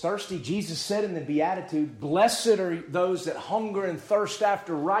that is thirsty. Jesus said in the Beatitude, blessed are those that hunger and thirst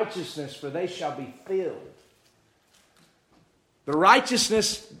after righteousness, for they shall be filled. The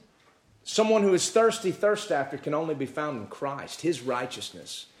righteousness someone who is thirsty thirsts after can only be found in Christ, his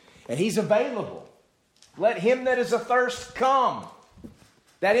righteousness. And he's available. Let him that is athirst come.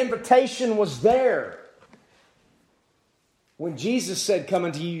 That invitation was there When Jesus said, come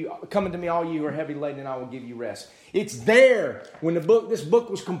unto me all you who are heavy laden, and I will give you rest. It's there when this book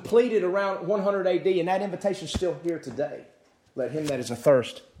was completed around 100 AD, and that invitation is still here today. Let him that is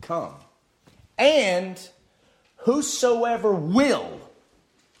athirst come. And whosoever will,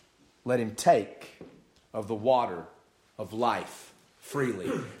 let him take of the water of life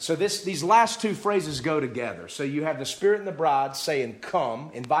freely. So these last two phrases go together. So you have the Spirit and the bride saying, come,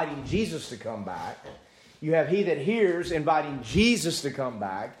 inviting Jesus to come back. You have he that hears inviting Jesus to come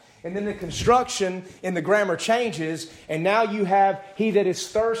back. And then the construction in the grammar changes. And now you have he that is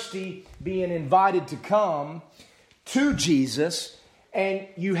thirsty being invited to come to Jesus. And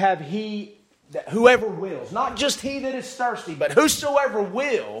you have whoever wills. Not just he that is thirsty, but whosoever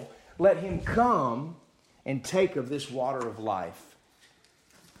will, let him come and take of this water of life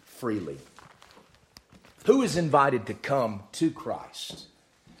freely. Who is invited to come to Christ?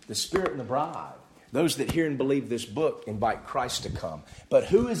 The Spirit and the bride. Those that hear and believe this book invite Christ to come. But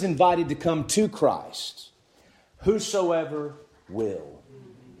who is invited to come to Christ? Whosoever will.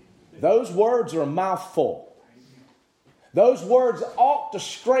 Those words are a mouthful. Those words ought to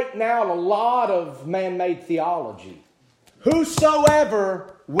straighten out a lot of man-made theology.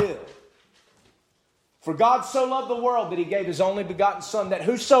 Whosoever will. For God so loved the world that He gave His only begotten Son, that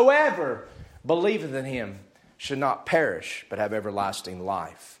whosoever believeth in Him should not perish, but have everlasting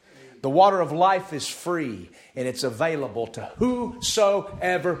life. The water of life is free, and it's available to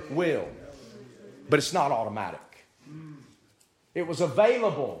whosoever will. But it's not automatic. It was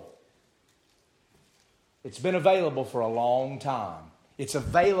available. It's been available for a long time. It's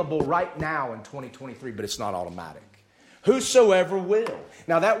available right now in 2023, but it's not automatic. Whosoever will.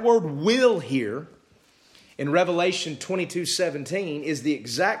 Now that word will here in Revelation 22:17 is the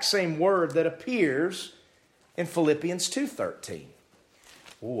exact same word that appears in Philippians 2:13.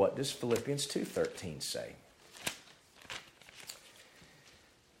 Well, what does Philippians 2:13 say?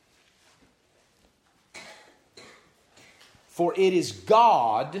 For it is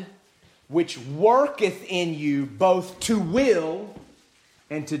God which worketh in you both to will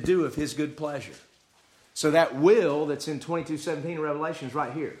and to do of His good pleasure. So that will that's in 22:17 in Revelation is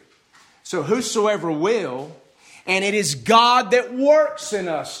right here. So whosoever will, and it is God that works in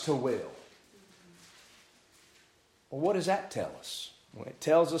us to will. Well, what does that tell us? Well, it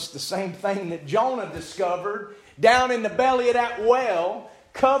tells us the same thing that Jonah discovered down in the belly of that well,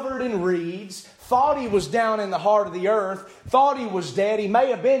 covered in reeds, thought he was down in the heart of the earth, thought he was dead. He may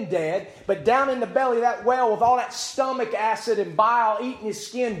have been dead, but down in the belly of that well with all that stomach acid and bile eating his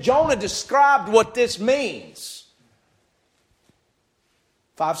skin, Jonah described what this means.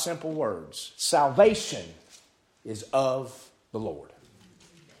 5 simple words. Salvation is of the Lord.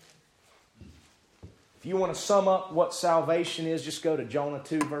 If you want to sum up what salvation is, just go to Jonah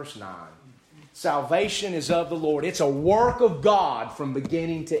 2 verse 9. Salvation is of the Lord. It's a work of God from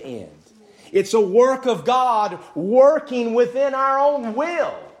beginning to end. It's a work of God working within our own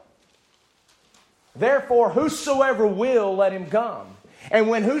will. Therefore, whosoever will, let him come. And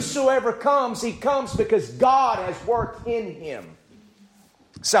when whosoever comes, he comes because God has worked in him.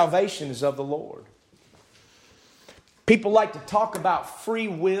 Salvation is of the Lord. People like to talk about free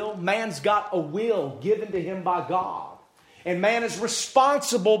will. Man's got a will given to him by God. And man is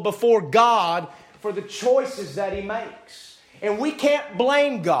responsible before God for the choices that he makes. And we can't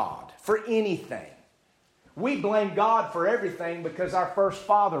blame God for anything. We blame God for everything because our first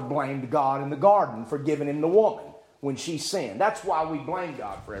father blamed God in the garden for giving him the woman when she sinned. That's why we blame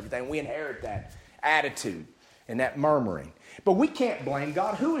God for everything. We inherit that attitude and that murmuring. But we can't blame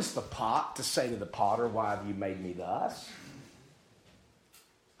God. Who is the pot to say to the potter, why have you made me thus?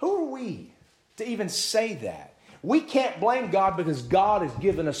 Who are we to even say that? We can't blame God because God has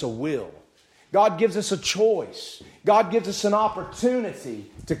given us a will. God gives us a choice. God gives us an opportunity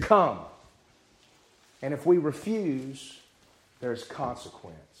to come. And if we refuse, there's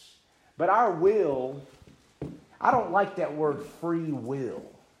consequence. But our will, I don't like that word free will.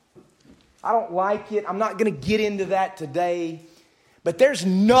 I don't like it. I'm not going to get into that today. But there's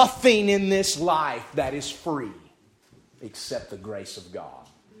nothing in this life that is free except the grace of God.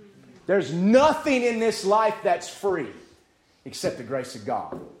 There's nothing in this life that's free except the grace of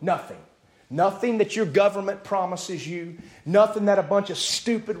God. Nothing. Nothing that your government promises you. Nothing that a bunch of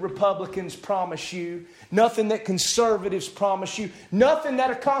stupid Republicans promise you. Nothing that conservatives promise you. Nothing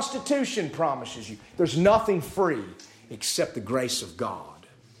that a constitution promises you. There's nothing free except the grace of God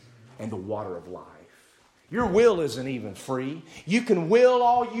and the water of life. Your will isn't even free. You can will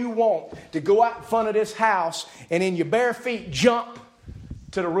all you want to go out in front of this house and in your bare feet jump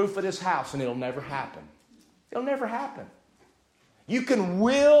to the roof of this house, and it'll never happen. It'll never happen. You can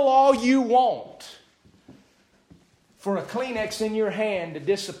will all you want for a Kleenex in your hand to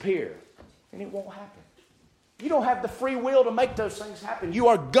disappear. And it won't happen. You don't have the free will to make those things happen. You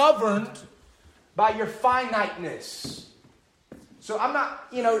are governed by your finiteness. So I'm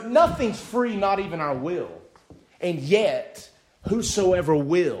not, nothing's free, not even our will. And yet, whosoever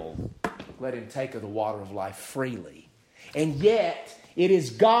will, let him take of the water of life freely. And yet, it is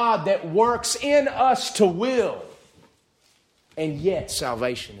God that works in us to will. And yet,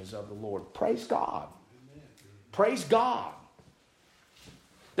 salvation is of the Lord. Praise God. Praise God.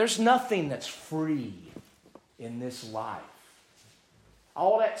 There's nothing that's free in this life.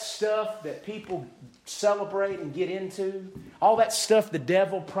 All that stuff that people celebrate and get into, all that stuff the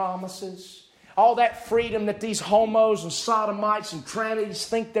devil promises, all that freedom that these homos and sodomites and trannies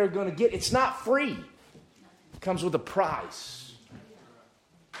think they're going to get, it's not free. It comes with a price.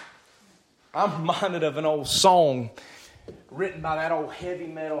 I'm reminded of an old song written by that old heavy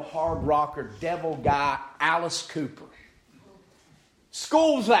metal hard rocker devil guy Alice Cooper.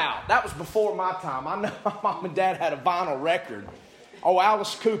 School's Out. That was before my time. I know my mom and dad had a vinyl record. Oh,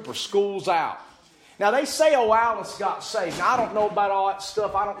 Alice Cooper, School's Out. Now they say, Alice got saved. Now I don't know about all that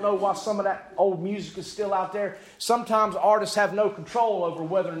stuff. I don't know why some of that old music is still out there. Sometimes artists have no control over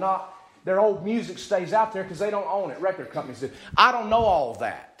whether or not their old music stays out there because they don't own it. Record companies do. I don't know all of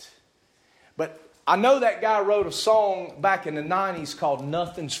that. But I know that guy wrote a song back in the 90s called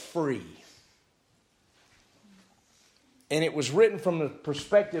Nothing's Free. And it was written from the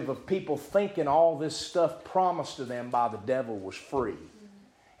perspective of people thinking all this stuff promised to them by the devil was free.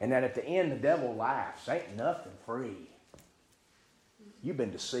 And that at the end the devil laughs. Ain't nothing free. You've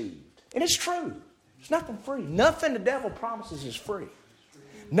been deceived. And it's true. There's nothing free. Nothing the devil promises is free.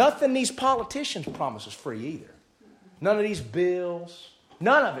 Nothing these politicians promise is free either. None of these bills.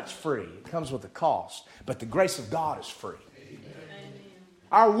 None of it's free. It comes with a cost. But the grace of God is free. Amen.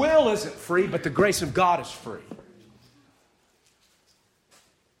 Our will isn't free, but the grace of God is free.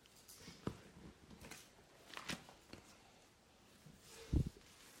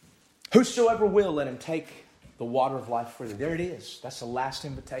 Whosoever will, let him take the water of life freely. There it is. That's the last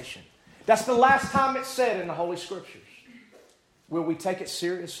invitation. That's the last time it's said in the Holy Scriptures. Will we take it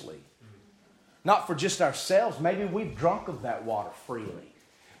seriously? Not for just ourselves. Maybe we've drunk of that water freely.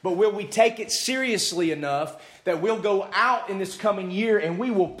 But will we take it seriously enough that we'll go out in this coming year and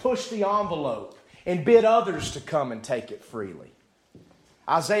we will push the envelope and bid others to come and take it freely?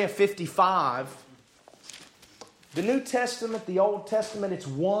 Isaiah 55. The New Testament, the Old Testament, it's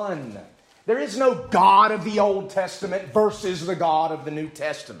one. There is no God of the Old Testament versus the God of the New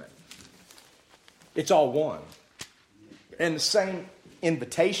Testament. It's all one. And the same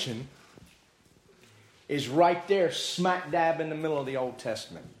invitation is right there, smack dab in the middle of the Old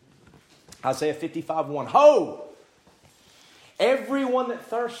Testament. Isaiah 55:1. Ho! Everyone that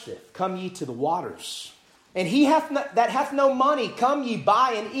thirsteth, come ye to the waters. And he that hath no money, come ye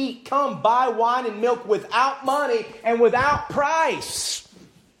buy and eat. Come buy wine and milk without money and without price.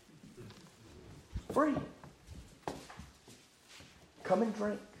 Free. Come and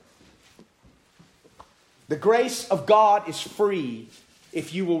drink. The grace of God is free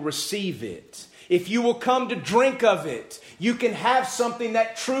if you will receive it. If you will come to drink of it, you can have something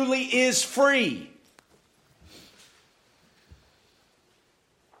that truly is free.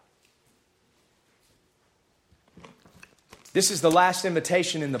 This is the last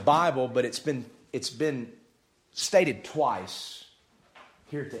invitation in the Bible, but it's been stated twice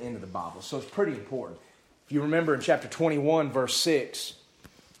here at the end of the Bible. So it's pretty important. If you remember in chapter 21, verse 6,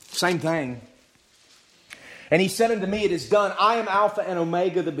 same thing. And he said unto me, it is done. I am Alpha and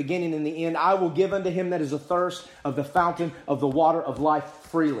Omega, the beginning and the end. I will give unto him that is athirst of the fountain of the water of life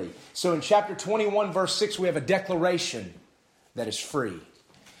freely. So in chapter 21, verse 6, we have a declaration that is free.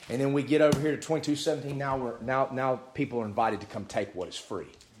 And then we get over here to 22:17. Now people are invited to come take what is free.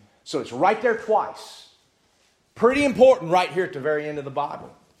 So it's right there twice. Pretty important right here at the very end of the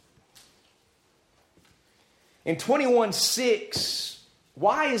Bible. In 21:6,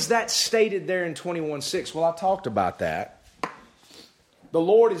 why is that stated there in 21:6? Well, I talked about that. The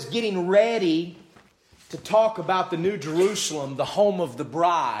Lord is getting ready to talk about the New Jerusalem, the home of the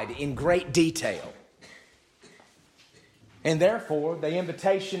bride, in great detail. And therefore, the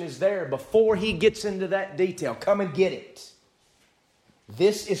invitation is there before he gets into that detail. Come and get it.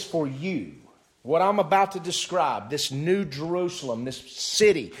 This is for you. What I'm about to describe, this New Jerusalem, this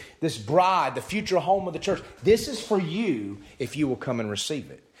city, this bride, the future home of the church, this is for you if you will come and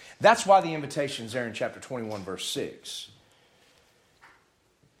receive it. That's why the invitation is there in chapter 21, verse 6.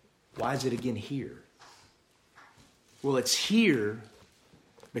 Why is it again here? Well, it's here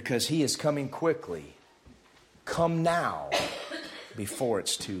because he is coming quickly. Come now before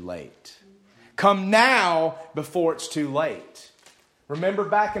it's too late. Come now before it's too late. Remember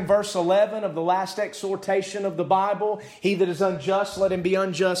back in verse 11 of the last exhortation of the Bible, he that is unjust, let him be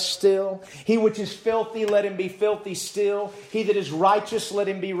unjust still. He which is filthy, let him be filthy still. He that is righteous, let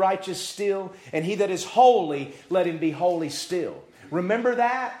him be righteous still. And he that is holy, let him be holy still. Remember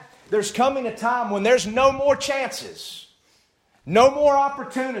that? There's coming a time when there's no more chances, no more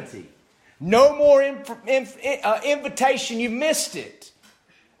opportunity, no more invitation. You missed it.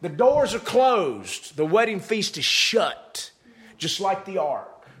 The doors are closed. The wedding feast is shut. Just like the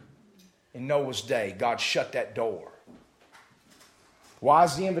ark in Noah's day, God shut that door. Why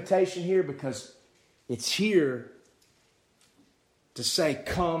is the invitation here? Because it's here to say,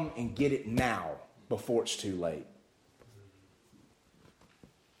 come and get it now before it's too late.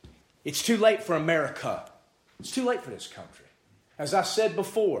 It's too late for America. It's too late for this country. As I said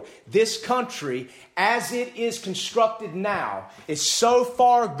before, this country, as it is constructed now, is so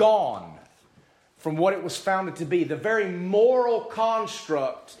far gone from what it was founded to be. The very moral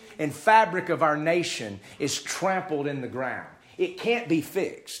construct and fabric of our nation is trampled in the ground. It can't be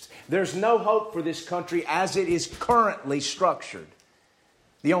fixed. There's no hope for this country as it is currently structured.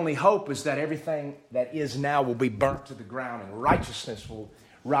 The only hope is that everything that is now will be burnt to the ground and righteousness will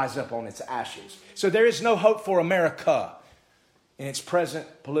rise up on its ashes. So there is no hope for America in its present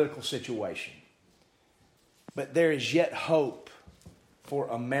political situation. But there is yet hope for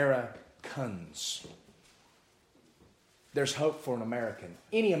Americans. There's hope for an American.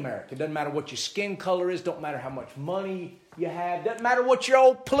 Any American. Doesn't matter what your skin color is. Don't matter how much money you have. Doesn't matter what your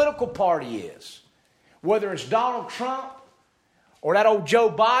old political party is. Whether it's Donald Trump or that old Joe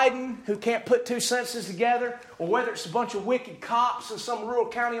Biden who can't put two sentences together, or whether it's a bunch of wicked cops in some rural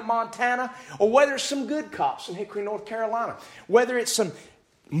county of Montana, or whether it's some good cops in Hickory, North Carolina, whether it's some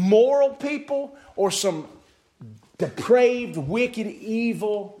moral people or some depraved, wicked,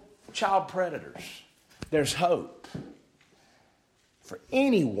 evil child predators. There's hope for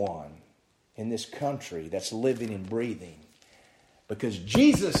anyone in this country that's living and breathing. Because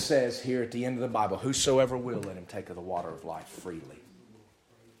Jesus says here at the end of the Bible, whosoever will, let him take of the water of life freely.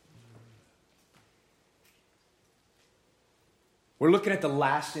 We're looking at the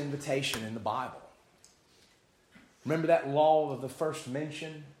last invitation in the Bible. Remember that law of the first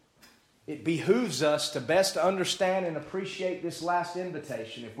mention? It behooves us to best understand and appreciate this last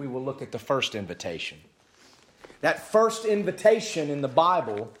invitation if we will look at the first invitation. That first invitation in the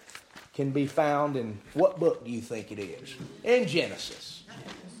Bible can be found in what book do you think it is? In Genesis.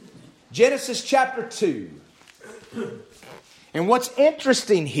 Genesis chapter 2. And what's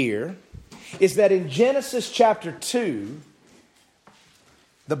interesting here is that in Genesis chapter 2,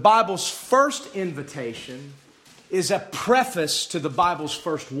 the Bible's first invitation is a preface to the Bible's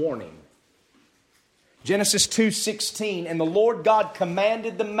first warning. Genesis 2:16, and the Lord God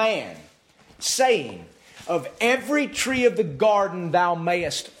commanded the man, saying, of every tree of the garden thou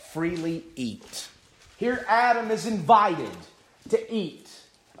mayest freely eat. Here Adam is invited to eat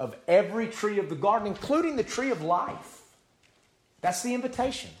of every tree of the garden, including the tree of life. That's the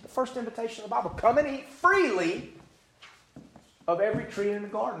invitation, the first invitation of the Bible. Come and eat freely of every tree in the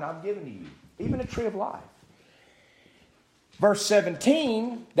garden I've given to you, even a tree of life. Verse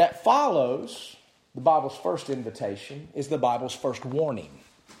 17 that follows the Bible's first invitation is the Bible's first warning.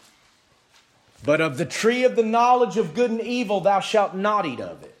 But of the tree of the knowledge of good and evil thou shalt not eat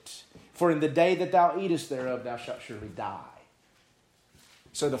of it. For in the day that thou eatest thereof thou shalt surely die.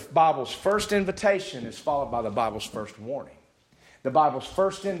 So the Bible's first invitation is followed by the Bible's first warning. The Bible's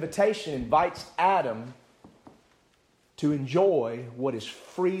first invitation invites Adam to enjoy what is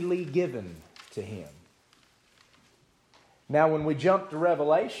freely given to him. Now when we jump to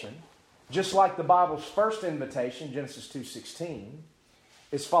Revelation, just like the Bible's first invitation, Genesis 2:16,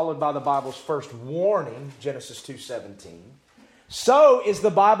 is followed by the Bible's first warning, Genesis 2:17. So is the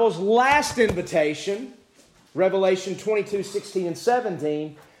Bible's last invitation, Revelation 22:16 and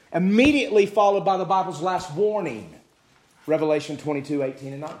 17, immediately followed by the Bible's last warning, Revelation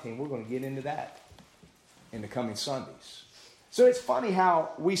 22:18 and 19. We're going to get into that in the coming Sundays. So it's funny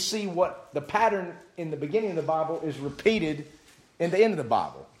how we see what the pattern in the beginning of the Bible is repeated in the end of the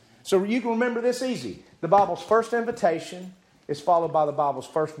Bible. So you can remember this easy. The Bible's first invitation is followed by the Bible's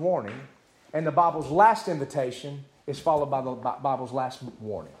first warning, and the Bible's last invitation is followed by the Bible's last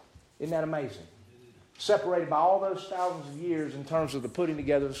warning. Isn't that amazing? Separated by all those thousands of years in terms of the putting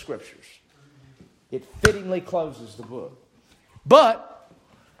together of the Scriptures. It fittingly closes the book. But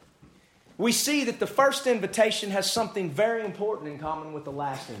we see that the first invitation has something very important in common with the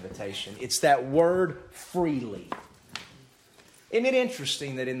last invitation. It's that word freely. Isn't it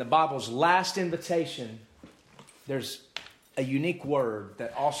interesting that in the Bible's last invitation, there's a unique word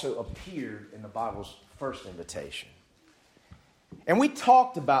that also appeared in the Bible's first invitation. And we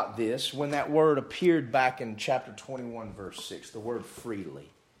talked about this when that word appeared back in chapter 21, verse 6, the word freely.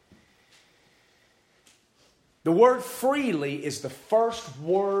 The word freely is the first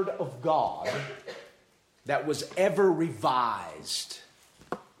word of God that was ever revised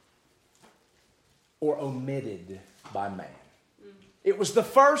or omitted by man. It was the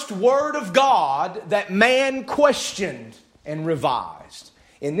first word of God that man questioned and revised.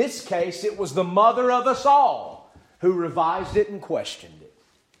 In this case, it was the mother of us all who revised it and questioned it.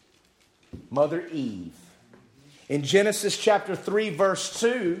 Mother Eve. In Genesis chapter 3, verse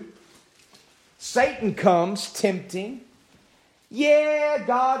 2, Satan comes tempting. Yeah,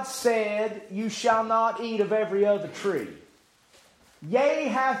 God said, you shall not eat of every other tree. Yea,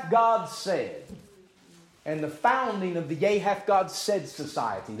 hath God said. And the founding of the Yea, hath God said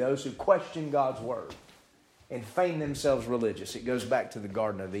society, those who question God's word and feign themselves religious. It goes back to the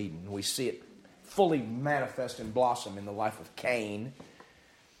Garden of Eden. We see it fully manifest and blossom in the life of Cain.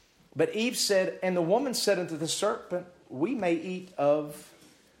 But Eve said, and the woman said unto the serpent, we may eat of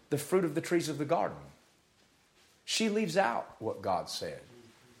the fruit of the trees of the garden. She leaves out what God said.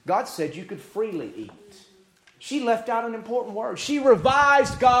 God said you could freely eat. She left out an important word. She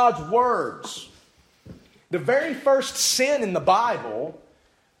revised God's words. The very first sin in the Bible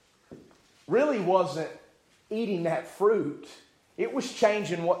really wasn't eating that fruit. It was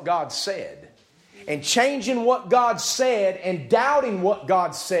changing what God said. And changing what God said and doubting what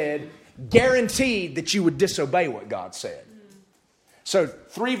God said guaranteed that you would disobey what God said. So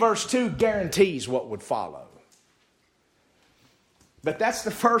 3 verse 2 guarantees what would follow. But that's the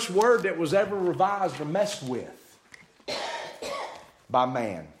first word that was ever revised or messed with by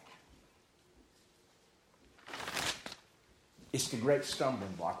man. It's the great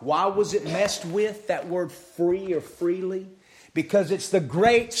stumbling block. Why was it messed with, that word free or freely? Because it's the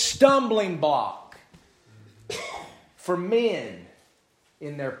great stumbling block for men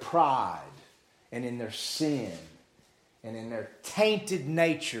in their pride and in their sin and in their tainted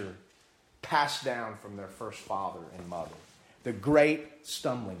nature passed down from their first father and mother. The great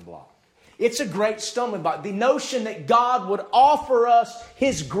stumbling block. It's a great stumbling block. The notion that God would offer us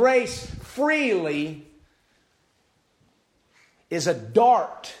His grace freely is a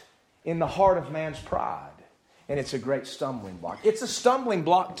dart in the heart of man's pride. And it's a great stumbling block. It's a stumbling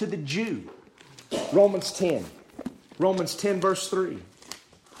block to the Jew. Romans 10 verse 3.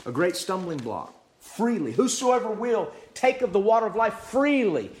 A great stumbling block. Freely. Whosoever will take of the water of life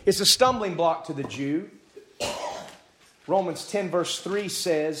freely. It's a stumbling block to the Jew. Romans 10 verse 3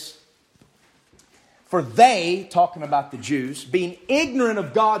 says, for they, talking about the Jews, being ignorant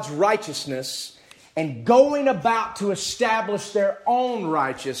of God's righteousness and going about to establish their own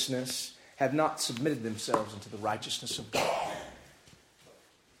righteousness, have not submitted themselves unto the righteousness of God.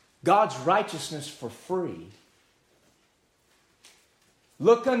 God's righteousness for free.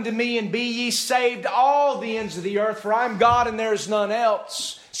 Look unto me and be ye saved, all the ends of the earth, for I am God and there is none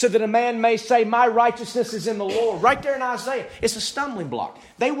else. So that a man may say, my righteousness is in the Lord. Right there in Isaiah. It's a stumbling block.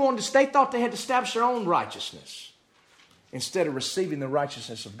 They thought they had to establish their own righteousness instead of receiving the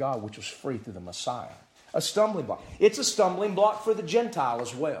righteousness of God, which was free through the Messiah. A stumbling block. It's a stumbling block for the Gentile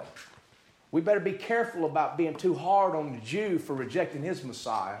as well. We better be careful about being too hard on the Jew for rejecting his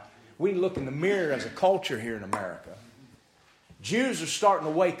Messiah. We look in the mirror as a culture here in America. Jews are starting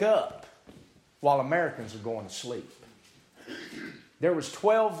to wake up while Americans are going to sleep. There was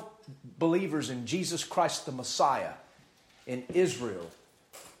 12 believers in Jesus Christ the Messiah in Israel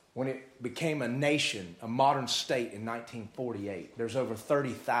when it became a nation, a modern state in 1948. There's over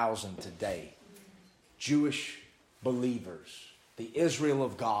 30,000 today. Jewish believers, the Israel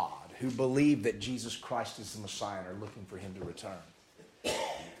of God, who believe that Jesus Christ is the Messiah and are looking for Him to return.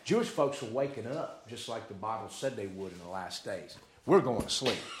 Jewish folks are waking up just like the Bible said they would in the last days. We're going to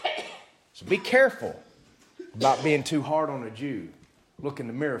sleep. So be careful about being too hard on a Jew. Look in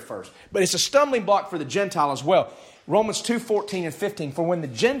the mirror first. But it's a stumbling block for the Gentile as well. Romans 2:14 and 15. For when the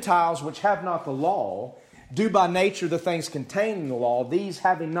Gentiles which have not the law do by nature the things contained in the law, these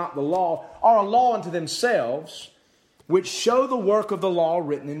having not the law are a law unto themselves, which show the work of the law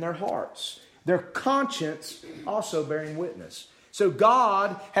written in their hearts, their conscience also bearing witness. So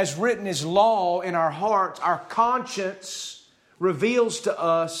God has written His law in our hearts. Our conscience reveals to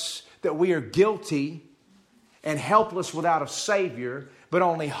us that we are guilty and helpless without a Savior, but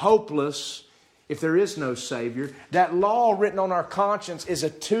only hopeless if there is no Savior. That law written on our conscience is a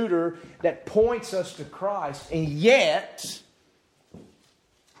tutor that points us to Christ. And yet,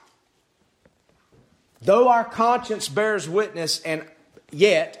 though our conscience bears witness, and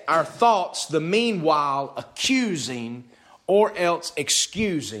yet our thoughts, the meanwhile, accusing or else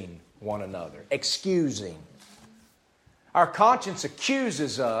excusing one another. Excusing. Our conscience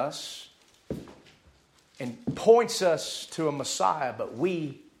accuses us and points us to a Messiah, but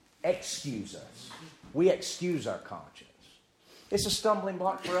we excuse us. We excuse our conscience. It's a stumbling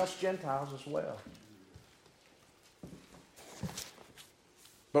block for us Gentiles as well.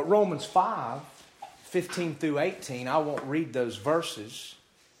 But Romans 5:15 through 18, I won't read those verses,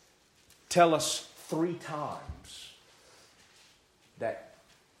 tell us 3 times that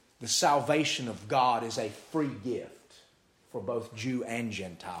the salvation of God is a free gift for both Jew and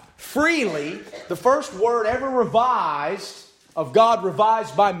Gentile. Freely, the first word ever revised of God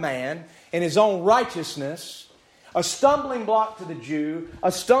revised by man in His own righteousness, a stumbling block to the Jew,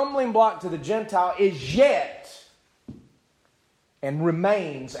 a stumbling block to the Gentile, is yet and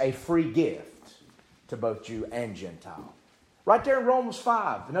remains a free gift to both Jew and Gentile. Right there in Romans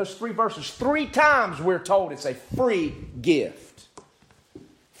 5, in those 3 verses, 3 times we're told it's a free gift.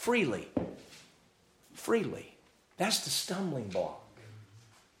 Freely. Freely. That's the stumbling block.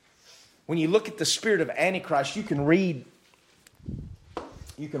 When you look at the spirit of Antichrist, you can write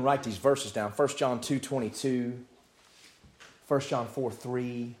these verses down. 1 John 2:22, 1 John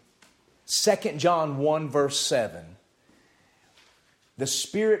 4:3, 2 John 1 verse 7. The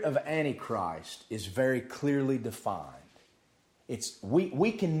spirit of Antichrist is very clearly defined.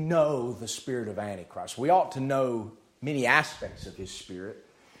 We can know the spirit of Antichrist. We ought to know many aspects of his spirit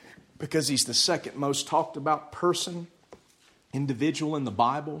because he's the second most talked about person, individual in the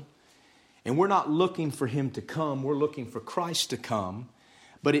Bible. And we're not looking for him to come. We're looking for Christ to come.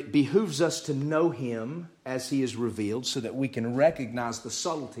 But it behooves us to know him as he is revealed so that we can recognize the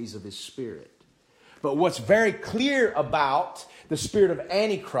subtleties of his spirit. But what's very clear about the spirit of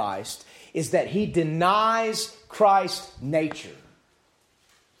Antichrist is that he denies Christ's nature.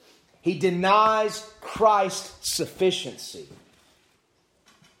 He denies Christ's sufficiency.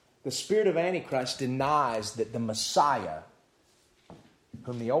 The spirit of Antichrist denies that the Messiah,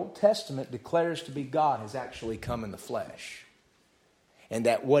 whom the Old Testament declares to be God, has actually come in the flesh. And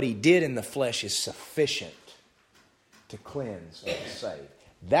that what he did in the flesh is sufficient to cleanse and to save.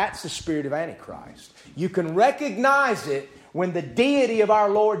 That's the spirit of Antichrist. You can recognize it when the deity of our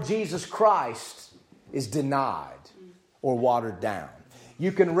Lord Jesus Christ is denied or watered down.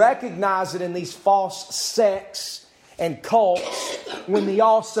 You can recognize it in these false sects and cults when the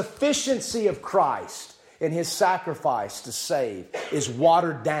all-sufficiency of Christ and his sacrifice to save is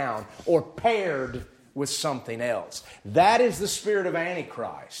watered down or paired with something else. That is the spirit of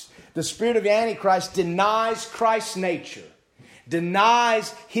Antichrist. The spirit of Antichrist denies Christ's nature,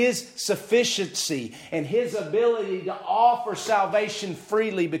 denies his sufficiency and his ability to offer salvation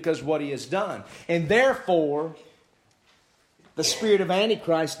freely because of what he has done. And therefore, the spirit of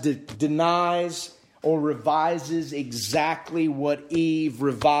Antichrist denies or revises exactly what Eve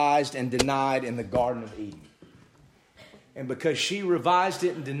revised and denied in the Garden of Eden. And because she revised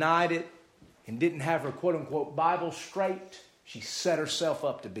it and denied it and didn't have her quote-unquote Bible straight, she set herself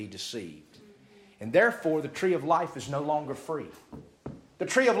up to be deceived. And therefore, the tree of life is no longer free. The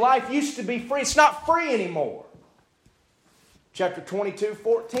tree of life used to be free. It's not free anymore. Chapter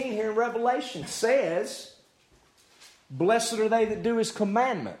 22:14 here in Revelation says, "Blessed are they that do his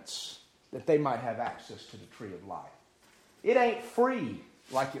commandments, that they might have access to the tree of life." It ain't free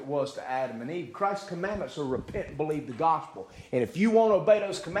like it was to Adam and Eve. Christ's commandments are repent and believe the gospel. And if you won't obey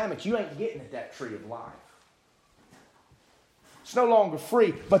those commandments, you ain't getting at that tree of life. It's no longer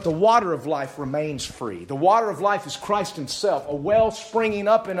free, but the water of life remains free. The water of life is Christ himself, a well springing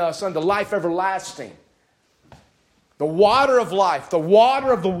up in us unto life everlasting. The water of life, the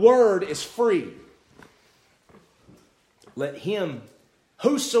water of the Word is free. Let him,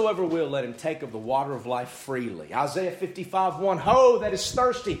 whosoever will, let him take of the water of life freely. Isaiah 55:1, "Ho, that is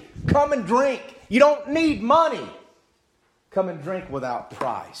thirsty, come and drink." You don't need money. Come and drink without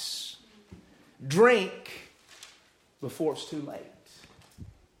price. Drink before it's too late.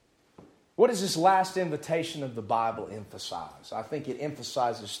 What does this last invitation of the Bible emphasize? I think it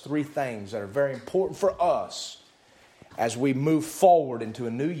emphasizes 3 things that are very important for us as we move forward into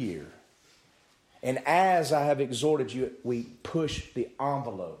a new year. And as I have exhorted you, we push the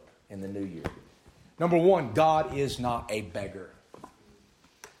envelope in the new year. Number 1, God is not a beggar.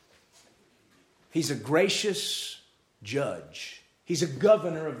 He's a gracious judge. He's a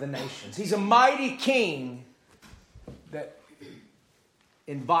governor of the nations. He's a mighty king that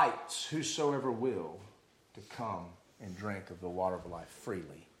invites whosoever will to come and drink of the water of life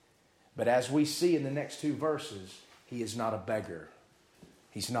freely. But as we see in the next 2 verses, he is not a beggar.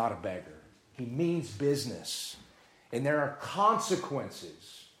 He's not a beggar. He means business. And there are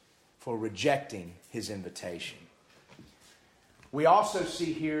consequences for rejecting his invitation. We also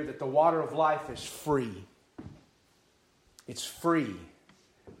see here that the water of life is free. It's free,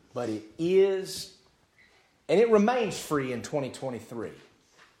 but it is, and it remains free in 2023.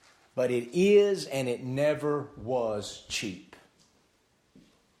 But it is, and it never was cheap.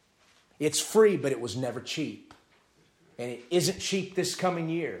 It's free, but it was never cheap. And it isn't cheap this coming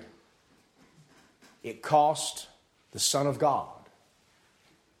year. It cost the Son of God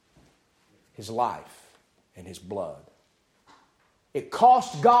His life and His blood. It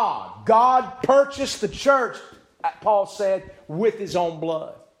cost God. God purchased the church, Paul said, with His own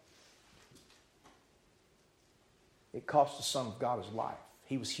blood. It cost the Son of God His life.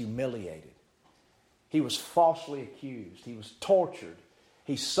 He was humiliated. He was falsely accused. He was tortured.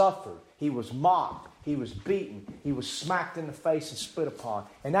 He suffered. He was mocked. He was beaten. He was smacked in the face and spit upon.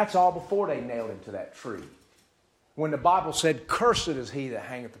 And that's all before they nailed Him to that tree. When the Bible said, "Cursed is he that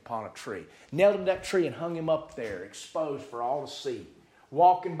hangeth upon a tree." Nailed Him to that tree and hung Him up there, exposed for all to see.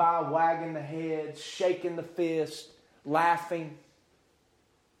 Walking by, wagging the head, shaking the fist, laughing.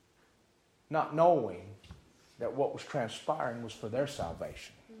 Not knowing that what was transpiring was for their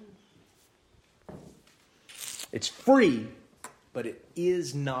salvation. It's free, but it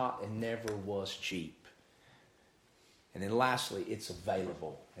is not and never was cheap. And then lastly, it's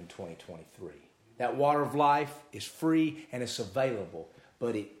available in 2023. That water of life is free and it's available,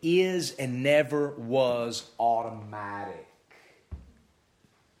 but it is and never was automatic.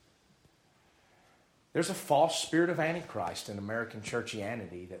 There's a false spirit of Antichrist in American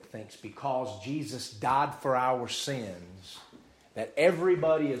churchianity that thinks because Jesus died for our sins, that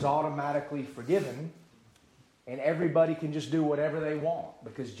everybody is automatically forgiven and everybody can just do whatever they want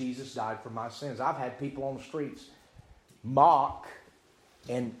because Jesus died for my sins. I've had people on the streets mock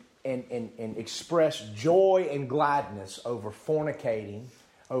and express joy and gladness over fornicating,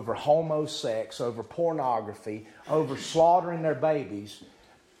 over homosex, over pornography, over slaughtering their babies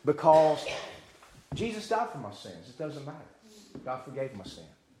because Jesus died for my sins. It doesn't matter. God forgave my sin.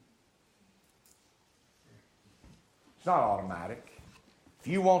 It's not automatic. If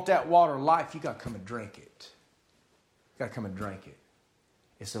you want that water of life, you got to come and drink it. You got to come and drink it.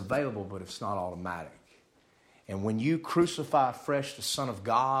 It's available, but it's not automatic. And when you crucify afresh the Son of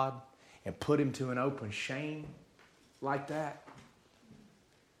God and put Him to an open shame like that,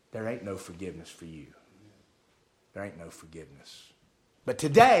 there ain't no forgiveness for you. There ain't no forgiveness. But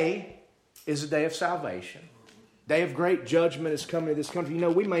today is a day of salvation. Day of great judgment is coming to this country. You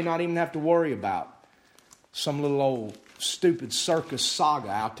know, we may not even have to worry about some little old stupid circus saga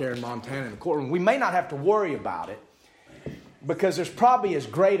out there in Montana in the courtroom. We may not have to worry about it because there's probably as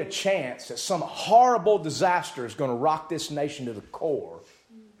great a chance that some horrible disaster is going to rock this nation to the core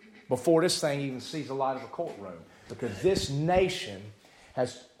before this thing even sees the light of a courtroom. Because this nation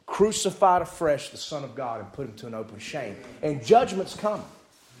has crucified afresh the Son of God and put Him to an open shame. And judgment's coming.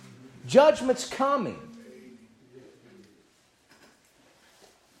 Judgment's coming.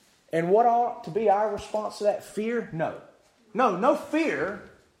 And what ought to be our response to that? Fear? No. No fear.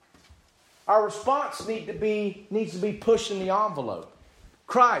 Our response needs to be pushing the envelope.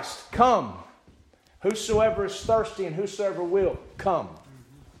 Christ, come. Whosoever is thirsty and whosoever will, come.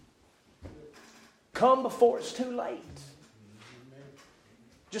 Come before it's too late.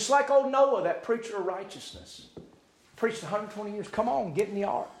 Just like old Noah, that preacher of righteousness. Preached 120 years. Come on, get in the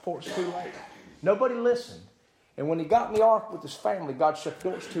ark before it's too late. Nobody listened. And when he got in the ark with his family, God shut the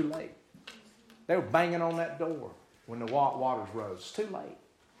door. It's too late. They were banging on that door when the waters rose. It's too late.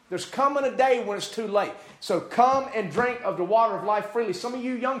 There's coming a day when it's too late. So come and drink of the water of life freely. Some of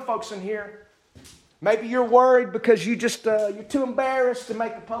you young folks in here, maybe you're worried because you're too embarrassed to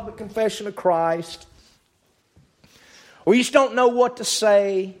make a public confession of Christ. Or you just don't know what to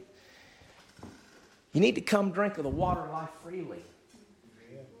say. You need to come drink of the water of life freely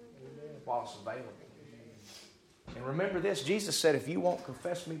while it's available. And remember this, Jesus said, if you won't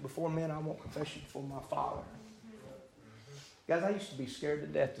confess me before men, I won't confess you before my Father. Guys, I used to be scared to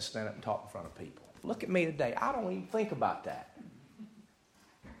death to stand up and talk in front of people. Look at me today. I don't even think about that.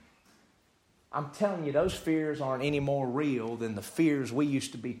 I'm telling you, those fears aren't any more real than the fears we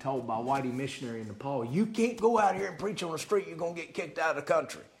used to be told by Whitey Missionary in Nepal. You can't go out here and preach on the street. You're going to get kicked out of the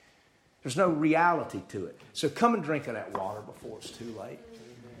country. There's no reality to it. So come and drink of that water before it's too late.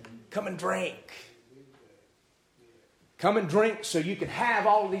 Come and drink. Come and drink so you can have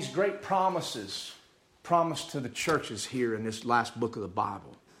all of these great promises promised to the churches here in this last book of the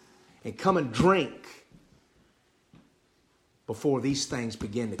Bible. And come and drink before these things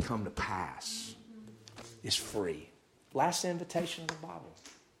begin to come to pass. It's free. Last invitation of the Bible.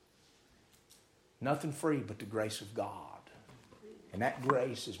 Nothing free but the grace of God. And that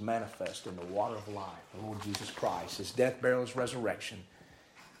grace is manifest in the water of life, the Lord Jesus Christ, His death, burial, His resurrection,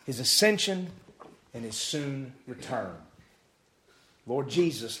 His ascension, and His soon return. Lord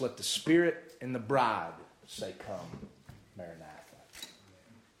Jesus, let the Spirit and the bride say, come, Maranatha.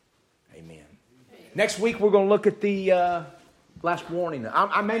 Amen. Next week we're going to look at the last warning.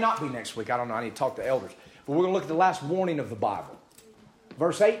 I may not be next week. I don't know. I need to talk to elders. But we're going to look at the last warning of the Bible.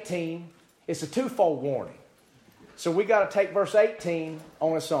 Verse 18, it's a twofold warning. So we got to take verse 18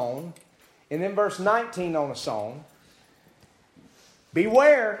 on its own, and then verse 19 on its own.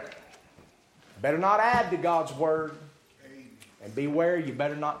 Beware. Better not add to God's word. And beware, you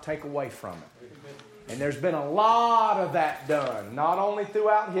better not take away from it. And there's been a lot of that done, not only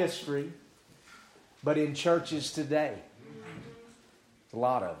throughout history, but in churches today. A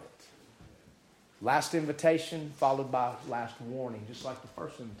lot of it. Last invitation followed by last warning, just like the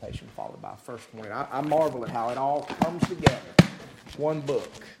first invitation followed by first warning. I marvel at how it all comes together. One book,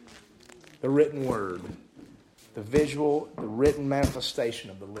 the written word, the visual, the written manifestation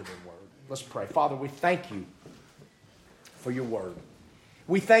of the living word. Let's pray. Father, we thank you for your word.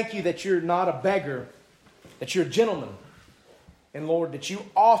 We thank you that you're not a beggar, that you're a gentleman. And Lord, that you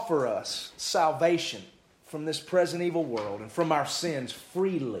offer us salvation from this present evil world and from our sins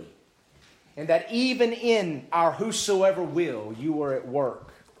freely. And that even in our whosoever will, you are at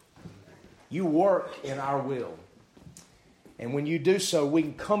work. You work in our will. And when you do so, we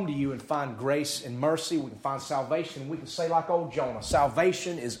can come to you and find grace and mercy. We can find salvation. We can say like old Jonah,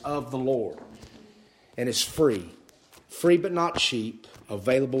 salvation is of the Lord. And it's free. Free but not cheap.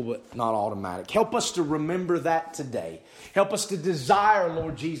 Available but not automatic. Help us to remember that today. Help us to desire,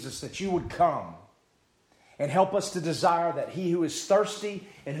 Lord Jesus, that you would come. And help us to desire that he who is thirsty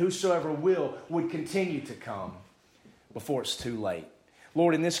and whosoever will would continue to come before it's too late.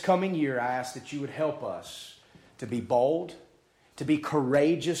 Lord, in this coming year, I ask that you would help us to be bold, to be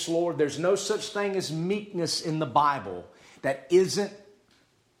courageous, Lord. There's no such thing as meekness in the Bible that isn't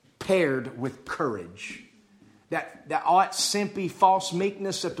paired with courage. That simpy false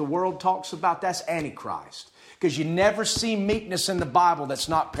meekness that the world talks about, that's Antichrist. Because you never see meekness in the Bible that's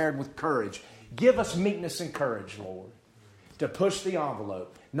not paired with courage. Give us meekness and courage, Lord, to push the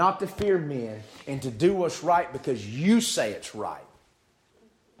envelope, not to fear men, and to do what's right because you say it's right.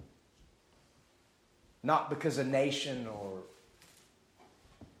 Not because a nation or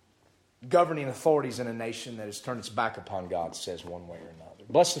governing authorities in a nation that has turned its back upon God says one way or another.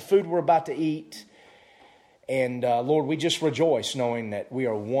 Bless the food we're about to eat. And Lord, we just rejoice knowing that we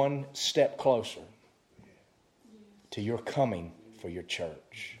are one step closer to your coming for your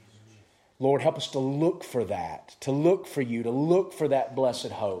church. Lord, help us to look for that, to look for you, to look for that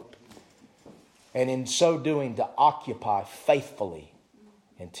blessed hope. And in so doing, to occupy faithfully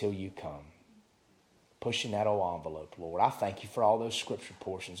until you come. Pushing that old envelope, Lord. I thank you for all those scripture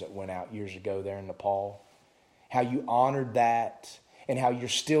portions that went out years ago there in Nepal. How you honored that. And how you're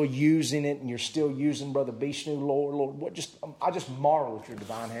still using it, and you're still using Brother Bishnu, Lord. I just marvel at your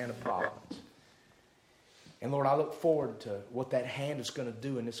divine hand of providence. And Lord, I look forward to what that hand is going to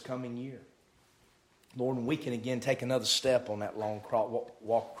do in this coming year. Lord, when we can again take another step on that long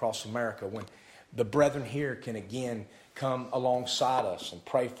walk across America, when the brethren here can again come alongside us and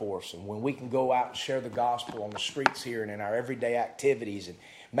pray for us, and when we can go out and share the gospel on the streets here and in our everyday activities, and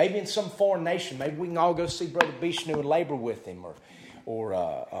maybe in some foreign nation, maybe we can all go see Brother Bishnu and labor with him, or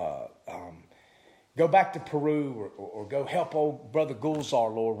go back to Peru, or go help old Brother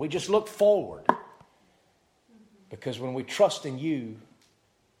Gulzar, Lord. We just look forward. Because when we trust in you,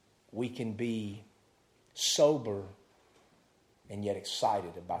 we can be sober and yet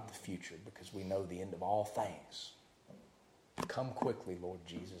excited about the future because we know the end of all things. Come quickly, Lord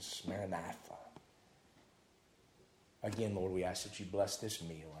Jesus. Maranatha. Again, Lord, we ask that you bless this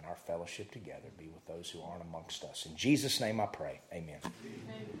meal and our fellowship together. Be with those who aren't amongst us. In Jesus' name I pray. Amen.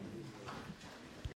 Amen.